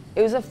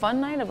 it was a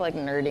fun night of like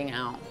nerding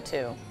out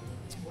too.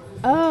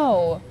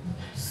 Oh,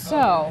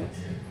 so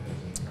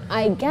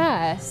I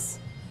guess,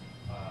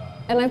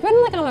 and I've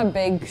been like on a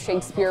big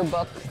Shakespeare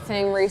book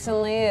thing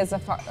recently, as a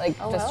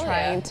just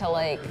trying to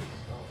like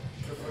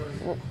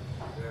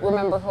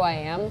remember who I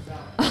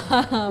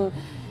am.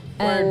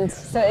 And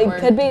so it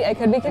could be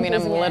confusing. I mean,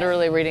 I'm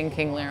literally reading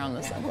King Lear on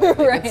the subway. Like,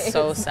 Right. It's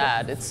so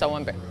sad. It's so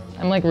embarrassing.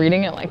 I'm like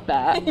reading it like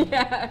that.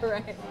 Yeah,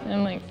 right. And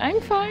I'm like, I'm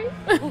fine.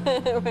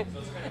 Right.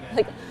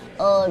 Like,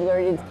 oh, I'm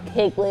reading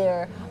King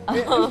Lear.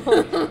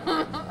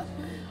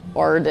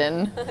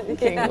 Arden,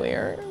 King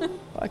Lear.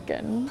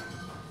 Fucking.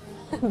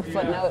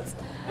 Footnotes.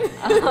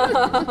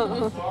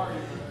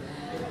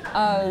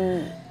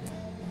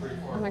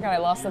 Oh my god, I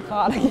lost the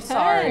thought again.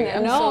 Sorry,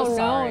 I'm so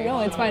sorry. No,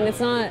 it's fine. It's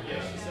not.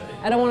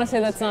 I don't want to say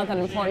that's not that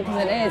important,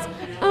 because it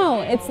is.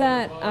 Oh, it's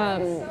that.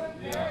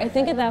 I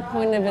think at that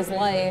point of his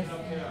life,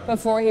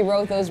 before he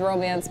wrote those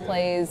romance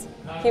plays,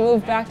 he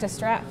moved back to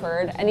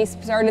Stratford and he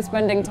started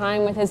spending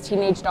time with his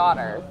teenage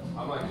daughter.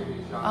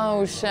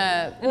 Oh shit.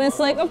 And it's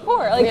like, of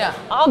course, like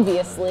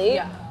obviously.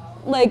 Yeah.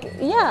 Like,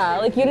 yeah,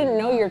 like you didn't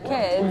know your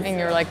kids. And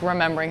you're like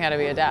remembering how to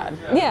be a dad.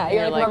 Yeah, And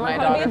you're like, my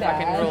remember how to be daughter a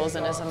fucking dad. rules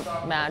and is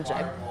a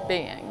magic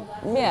being.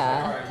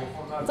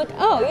 Yeah. It's like,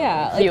 oh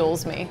yeah. Like,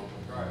 Heals me.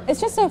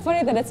 it's just so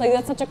funny that it's like,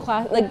 that's such a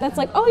class, like that's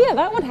like, oh yeah,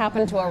 that would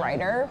happen to a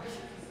writer.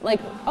 like,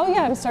 oh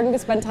yeah, I'm starting to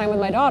spend time with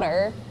my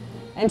daughter,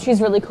 and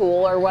she's really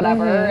cool or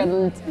whatever,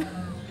 and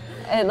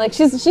like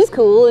she's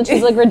cool and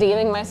she's like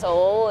redeeming my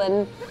soul,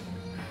 and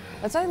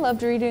that's why I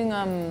loved reading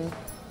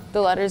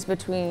the letters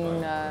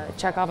between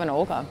Chekhov and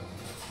Olga.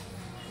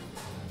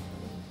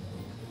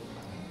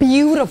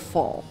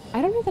 Beautiful.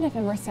 I don't know that I've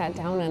ever sat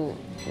down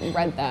and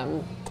read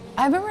them.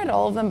 I haven't read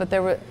all of them, but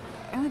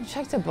I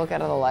checked a book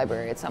out of the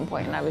library at some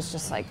point, and I was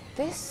just like,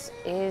 this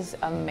is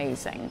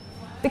amazing.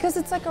 Because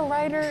it's like a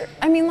writer,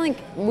 I mean, like,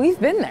 we've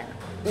been there.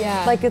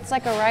 Yeah. Like, it's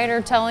like a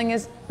writer telling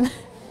his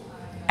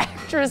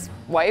actress,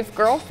 wife,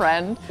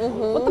 girlfriend,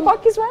 what the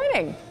fuck he's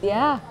writing.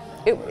 Yeah.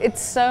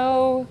 It's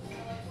so,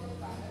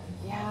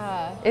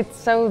 Yeah. it's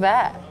so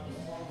that.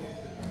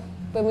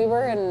 When we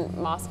were in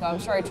Moscow, I'm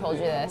sure I told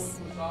you this,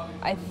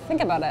 I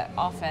think about it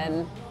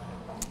often.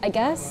 I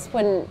guess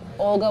when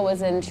Olga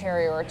was in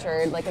Cherry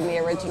Orchard, like in the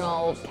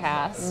original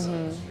cast,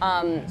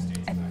 I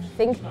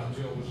think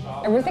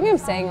everything I'm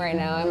saying right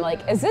now, I'm like,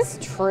 is this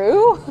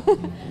true?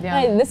 Yeah.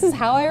 Like, this is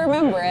how I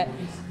remember it.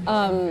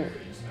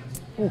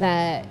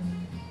 That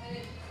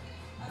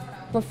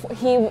before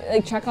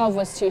Chekhov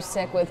was too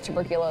sick with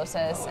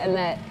tuberculosis, and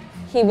that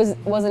he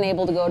wasn't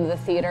able to go to the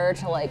theater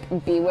to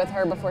like be with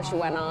her before she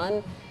went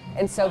on,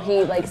 and so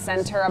he like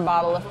sent her a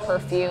bottle of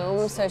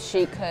perfume so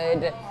she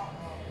could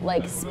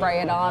like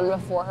spray it on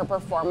before her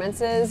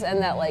performances, and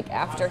that like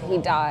after he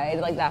died,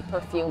 like that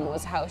perfume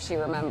was how she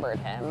remembered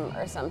him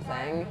or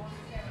something.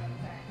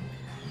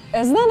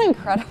 Isn't that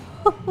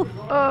incredible?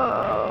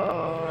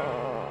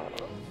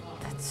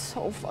 That's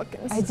so fucking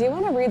I do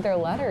want to read their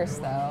letters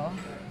though.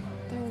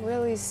 They're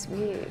really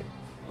sweet.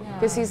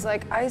 Because he's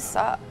like, I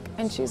suck.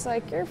 And she's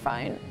like, you're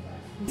fine.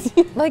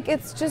 Like,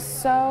 it's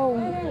just so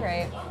They're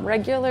great.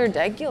 regular,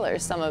 degular,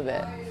 some of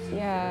it.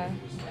 Yeah.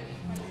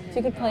 If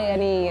you could play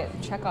any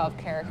Chekhov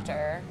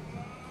character,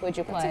 who would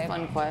you play? That's a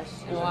fun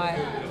question. And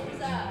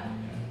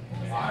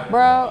why?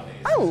 Bro,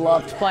 I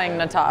loved playing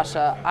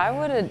Natasha.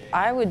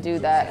 I would do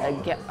that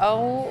again.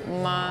 Oh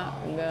my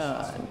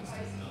God.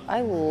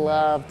 I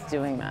loved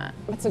doing that.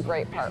 That's a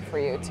great part for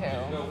you too.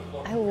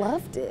 I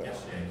loved it.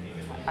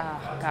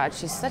 Oh God,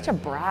 she's such a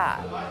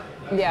brat.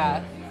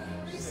 Yeah.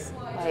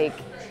 Like,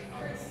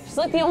 She's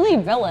like the only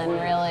villain,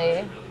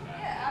 really.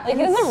 Like,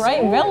 he doesn't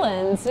write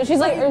villains. So she's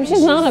like, or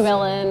she's not a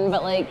villain,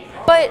 but like.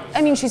 but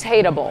I mean, she's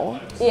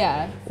hateable.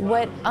 Yeah.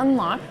 What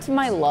unlocked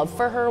my love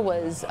for her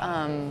was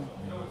Joan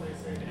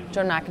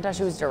McIntosh,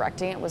 who was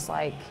directing it, was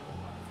like,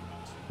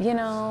 you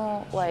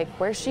know, like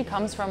where she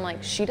comes from,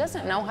 like she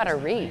doesn't know how to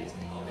read.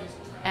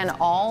 And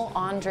all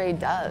Andre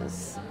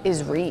does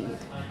is read.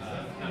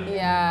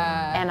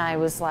 Yeah. And I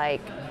was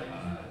like,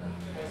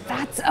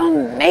 that's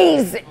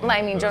amazing.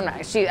 I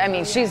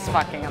mean, she's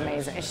fucking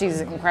amazing. She's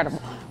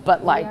incredible.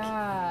 But like,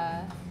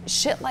 yeah.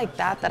 shit like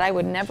that I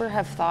would never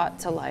have thought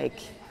to like,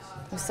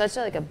 it was such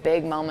a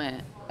big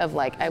moment of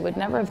like, I would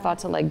never have thought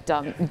to like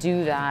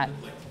do that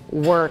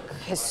work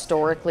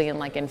historically and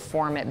like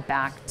inform it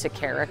back to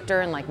character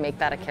and like make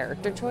that a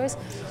character choice.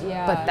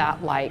 Yeah. But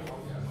that like,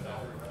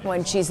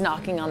 when she's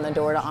knocking on the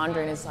door to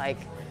Andre and is like,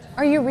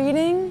 are you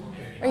reading?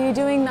 Are you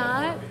doing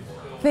that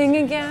thing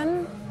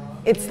again?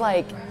 It's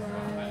like,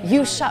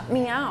 you shut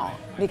me out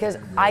because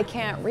I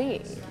can't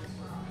read.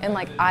 And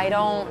like, I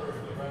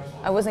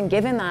wasn't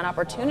given that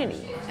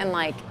opportunity. And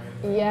like,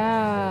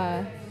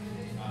 Yeah.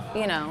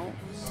 you know,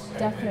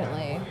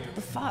 Definitely.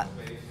 the fuck?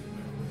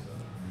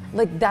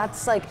 Like,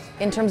 that's like,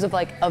 in terms of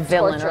like a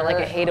villain or like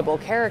a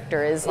hateable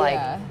character is like,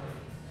 Yeah.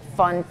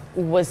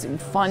 was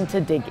fun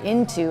to dig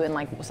into and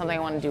like something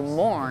I want to do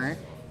more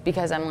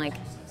because I'm like,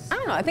 I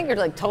don't know, I think you're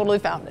like totally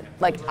founded.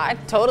 Like, I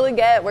totally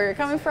get where you're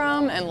coming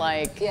from and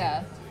like,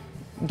 Yeah.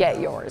 get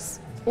yours.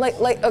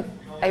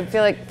 I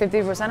feel like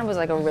 50% was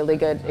like a really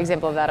good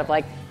example of that, of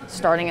like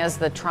starting as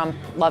the Trump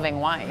loving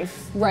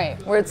wife.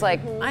 Right. Where it's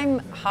like, I'm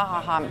ha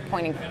ha ha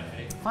pointing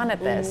fun at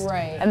this.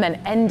 Right. And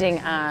then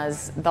ending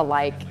as the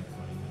like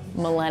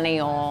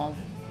millennial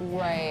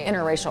Right.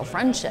 interracial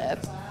friendship.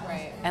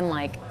 Right. And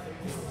like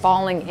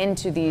falling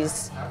into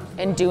these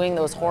and doing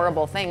those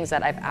horrible things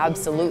that I've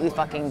absolutely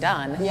fucking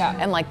done. Yeah.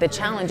 And like the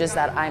challenges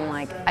that I'm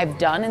like, I've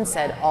done and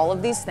said all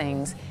of these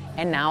things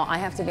and now I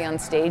have to be on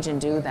stage and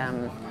do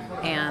them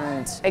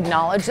and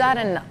acknowledge that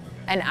and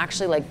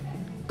actually like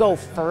go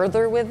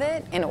further with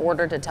it in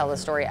order to tell the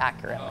story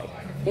accurately.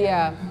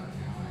 Yeah.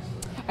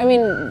 I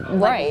mean,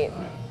 right.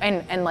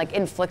 And like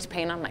inflict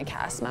pain on my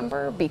cast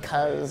member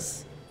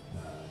because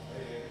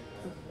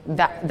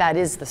that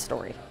is the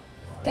story.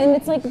 And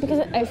it's like, because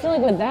I feel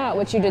like with that,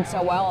 what you did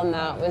so well in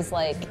that was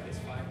like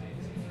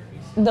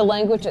the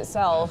language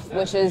itself,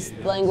 which is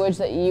language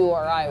that you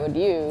or I would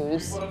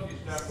use.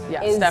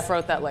 Yeah, Steph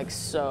wrote that like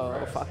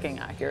so fucking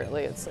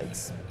accurately. It's like,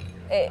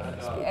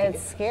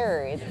 it's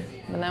scary.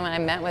 and then when I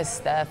met with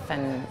Steph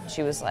and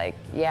she was like,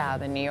 yeah,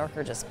 the New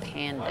Yorker just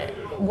panned it.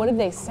 What did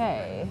they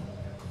say?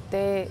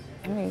 I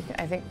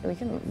think we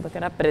can look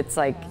it up, but it's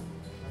like,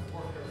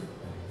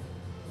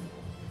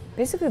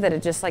 basically that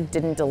it just like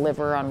didn't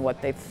deliver on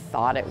what they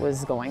thought it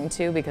was going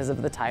to because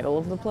of the title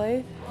of the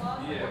play.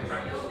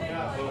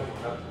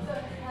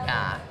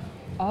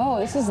 Oh,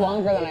 this is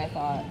longer than I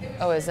thought.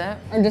 Oh, is it?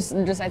 Or just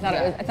I thought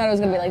it was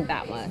gonna be like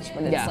that much,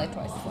 but it's Yeah. like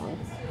twice as long.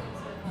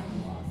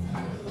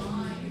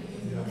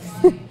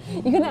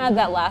 You can add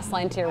that last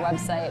line to your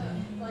website.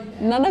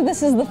 None of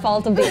this is the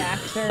fault of the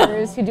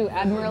actors who do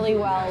admirably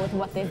well with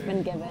what they've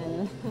been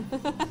given.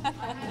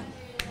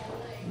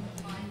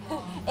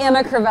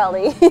 Anna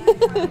Crivelli.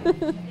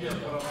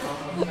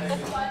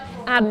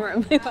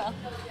 Admirably well.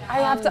 I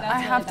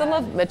have to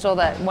love Mitchell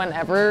that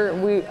whenever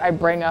I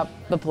bring up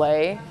the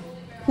play,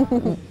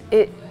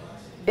 it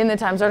in the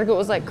Times article it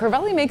was like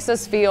Crivelli makes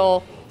us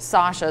feel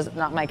Sasha's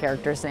not my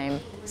character's name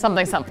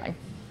something.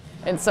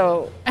 And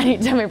so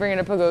anytime I bring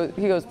it up,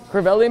 he goes,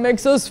 Crivelli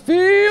makes us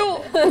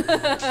feel,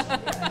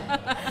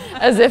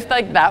 as if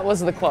like that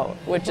was the quote,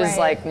 which is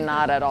like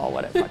not at all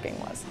what it fucking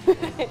was.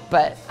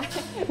 But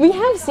we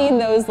have seen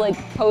those like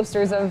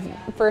posters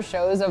for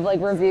shows of like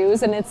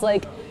reviews, and it's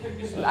like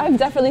I've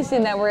definitely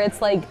seen that where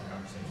it's like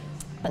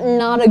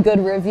not a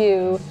good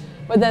review,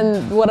 but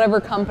then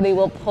whatever company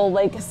will pull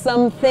like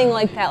something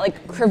like that,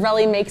 like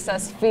Crivelli makes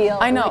us feel.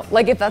 I know,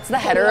 like if that's the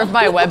header of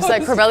my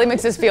website, Crivelli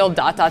makes us feel ...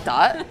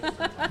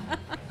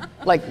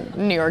 Like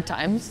New York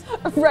Times.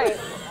 Right.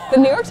 The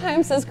New York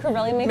Times says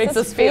Crivelli makes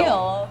us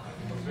feel.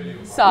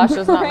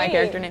 Sasha's not my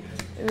character name.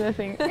 I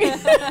think.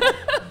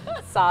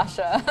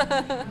 Sasha.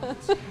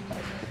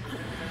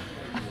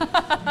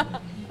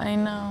 I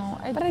know,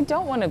 but I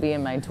don't want to be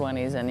in my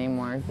 20s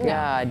anymore. No.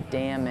 God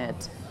damn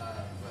it.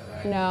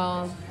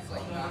 No.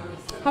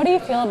 How do you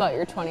feel about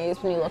your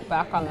 20s when you look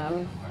back on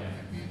them?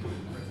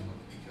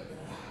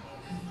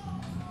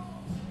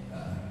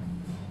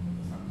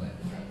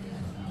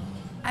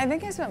 I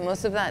think I spent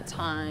most of that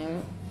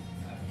time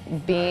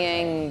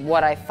being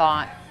what I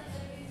thought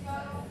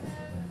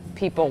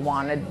people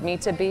wanted me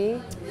to be,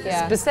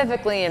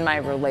 specifically in my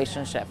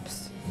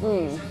relationships.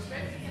 And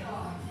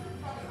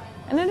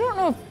I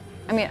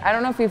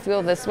don't know if you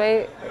feel this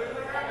way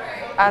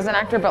as an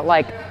actor, but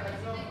like,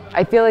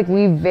 I feel like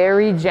we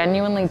very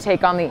genuinely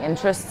take on the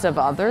interests of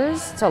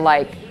others to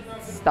like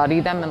study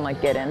them and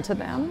like get into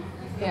them.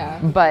 Yeah.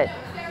 But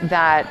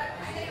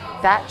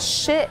that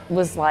shit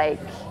was like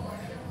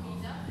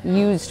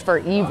used for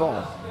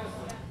evil.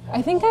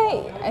 I think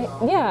I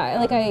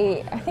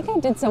think I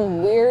did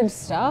some weird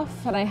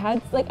stuff, and I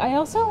had like I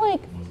also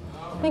like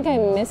I think I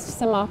missed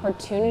some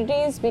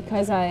opportunities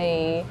because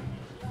I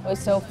was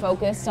so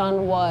focused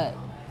on what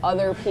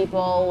other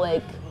people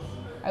like.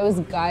 I was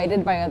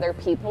guided by other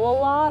people a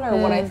lot, or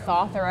what I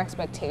thought their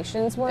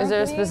expectations were. Is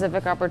there a of me.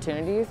 specific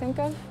opportunity you think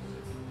of?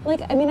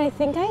 Like, I mean, I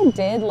think I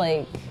did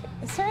like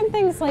certain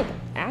things, like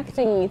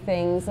acting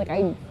things. Like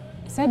I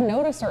said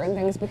no to certain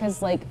things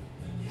because like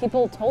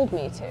people told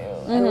me to,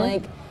 and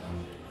like.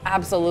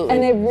 Absolutely.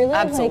 And it really,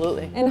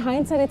 absolutely. like, in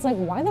hindsight, it's like,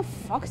 why the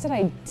fuck did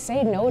I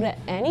say no to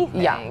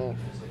anything? Yeah.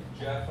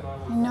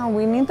 No,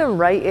 we need the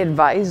right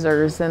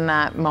advisors in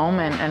that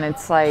moment, and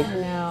it's like. I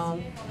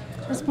know.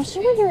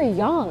 Especially when you're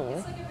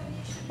young.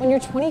 When you're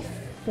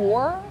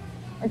 24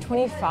 or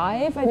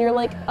 25, and you're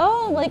like,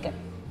 oh, like,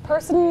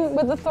 person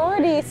with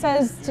authority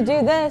says to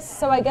do this,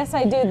 so I guess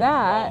I do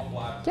that.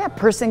 Yeah,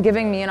 person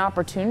giving me an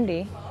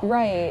opportunity.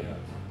 Right.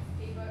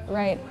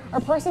 Right. Or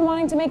person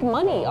wanting to make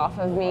money off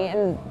of me,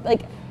 and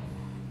like.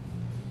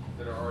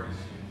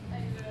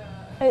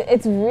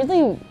 It's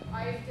really,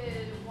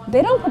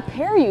 they don't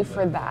prepare you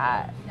for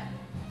that.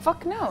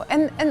 Fuck no.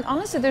 And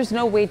honestly, there's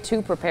no way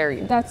to prepare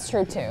you. That's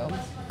true too.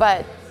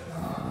 But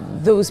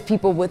those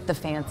people with the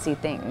fancy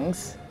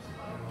things,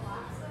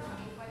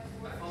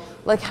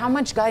 like how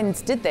much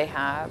guidance did they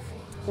have?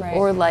 Right.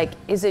 Or like,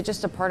 is it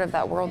just a part of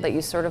that world that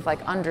you sort of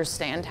like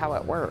understand how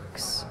it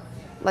works?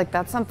 Like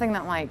that's something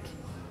that like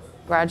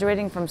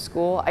graduating from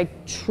school, I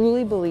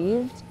truly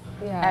believed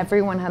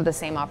everyone had the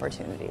same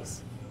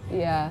opportunities.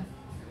 Yeah.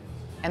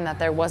 And that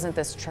there wasn't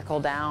this trickle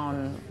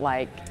down,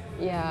 like,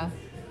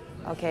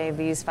 okay,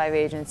 these 5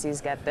 agencies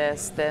get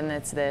this, then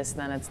it's this,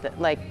 then it's that.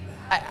 Like,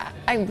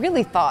 I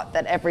really thought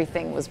that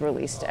everything was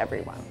released to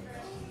everyone.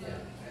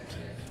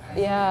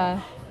 Yeah.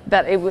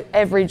 That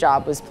every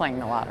job was playing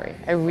the lottery.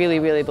 I really,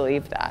 really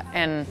believed that.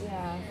 And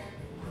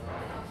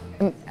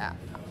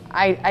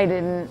I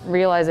didn't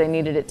realize I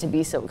needed it to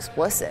be so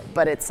explicit,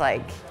 but it's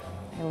like,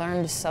 I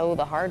learned so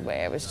the hard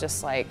way. I was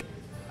just like,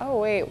 oh,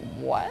 wait,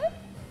 what?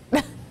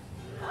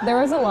 There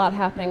was a lot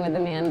happening with the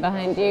man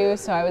behind you,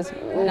 so I was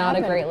not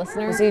a great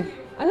listener. Was he?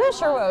 I'm not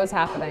sure what was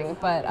happening,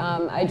 but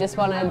I just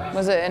wanted.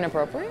 Was it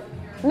inappropriate?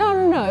 No.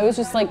 It was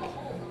just like,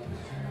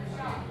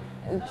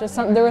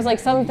 there was like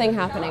something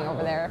happening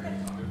over there.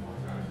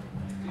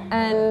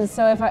 And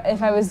so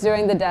if I was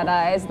doing the dead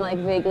eyes and like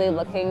vaguely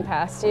looking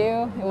past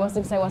you, it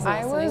wasn't because I wasn't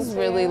listening. I was to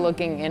really you.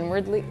 looking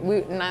inwardly.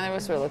 Neither of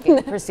us were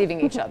looking, perceiving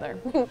each other.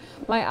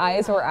 My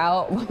eyes were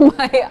out, but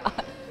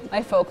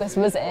my focus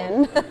was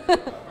in.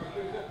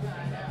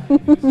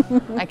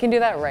 I can do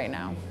that right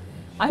now.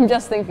 I'm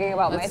just thinking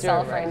about Let's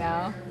myself do it right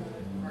now.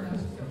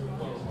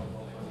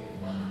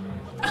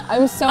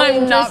 I'm so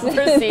I'm not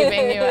interested.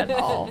 perceiving you at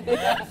all.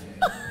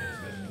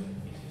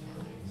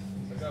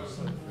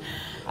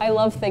 I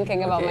love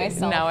thinking about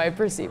myself. Now I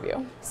perceive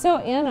you. So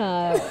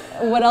Anna,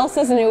 what else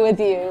is new with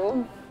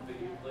you?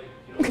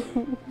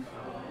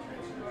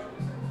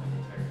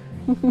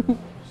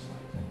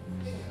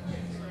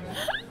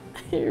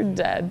 You're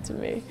dead to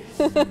me.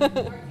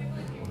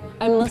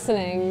 I'm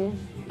listening.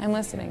 I'm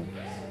listening.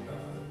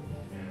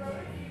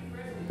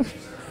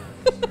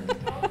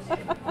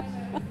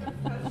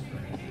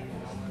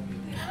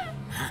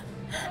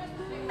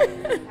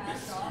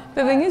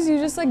 The thing is, you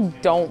just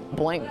like don't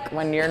blink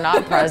when you're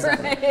not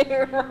present.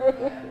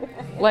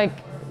 Like,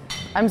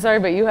 I'm sorry,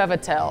 but you have a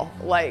tell.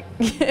 Like,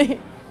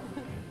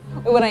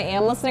 when I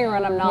am listening or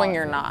when I'm not? when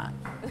you're not,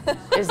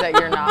 is that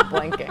you're not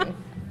blinking.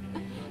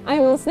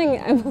 I'm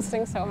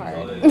listening so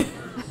hard.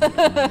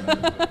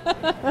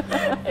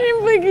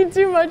 You're blinking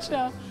too much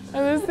now.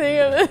 I'm listening.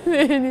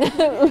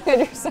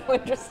 You're so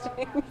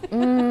interesting.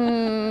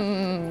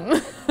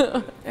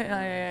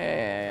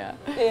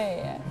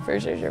 Yeah. For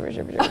sure.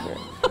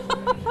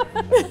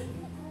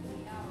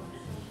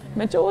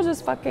 Mitchell will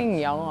just fucking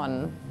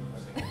yawn.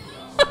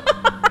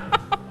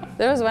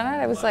 There was one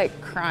night I was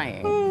like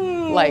crying.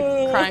 Like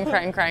crying.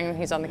 And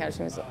he's on the couch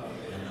and he's like,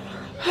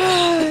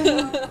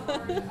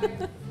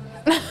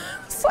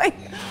 it's like,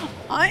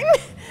 I'm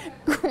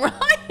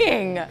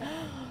crying.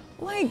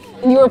 Like,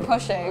 you were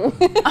pushing.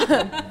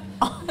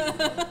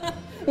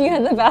 You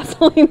had the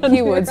Vaseline under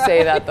he would your say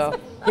eyes. that though.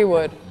 He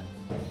would.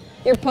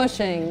 You're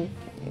pushing.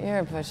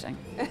 You're pushing.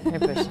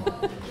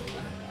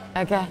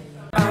 Okay.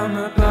 I'm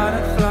a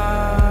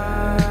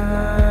butterfly,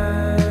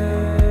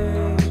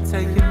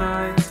 taking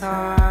my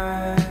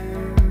time.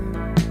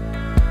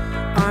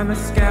 I'm a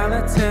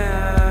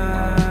skeleton.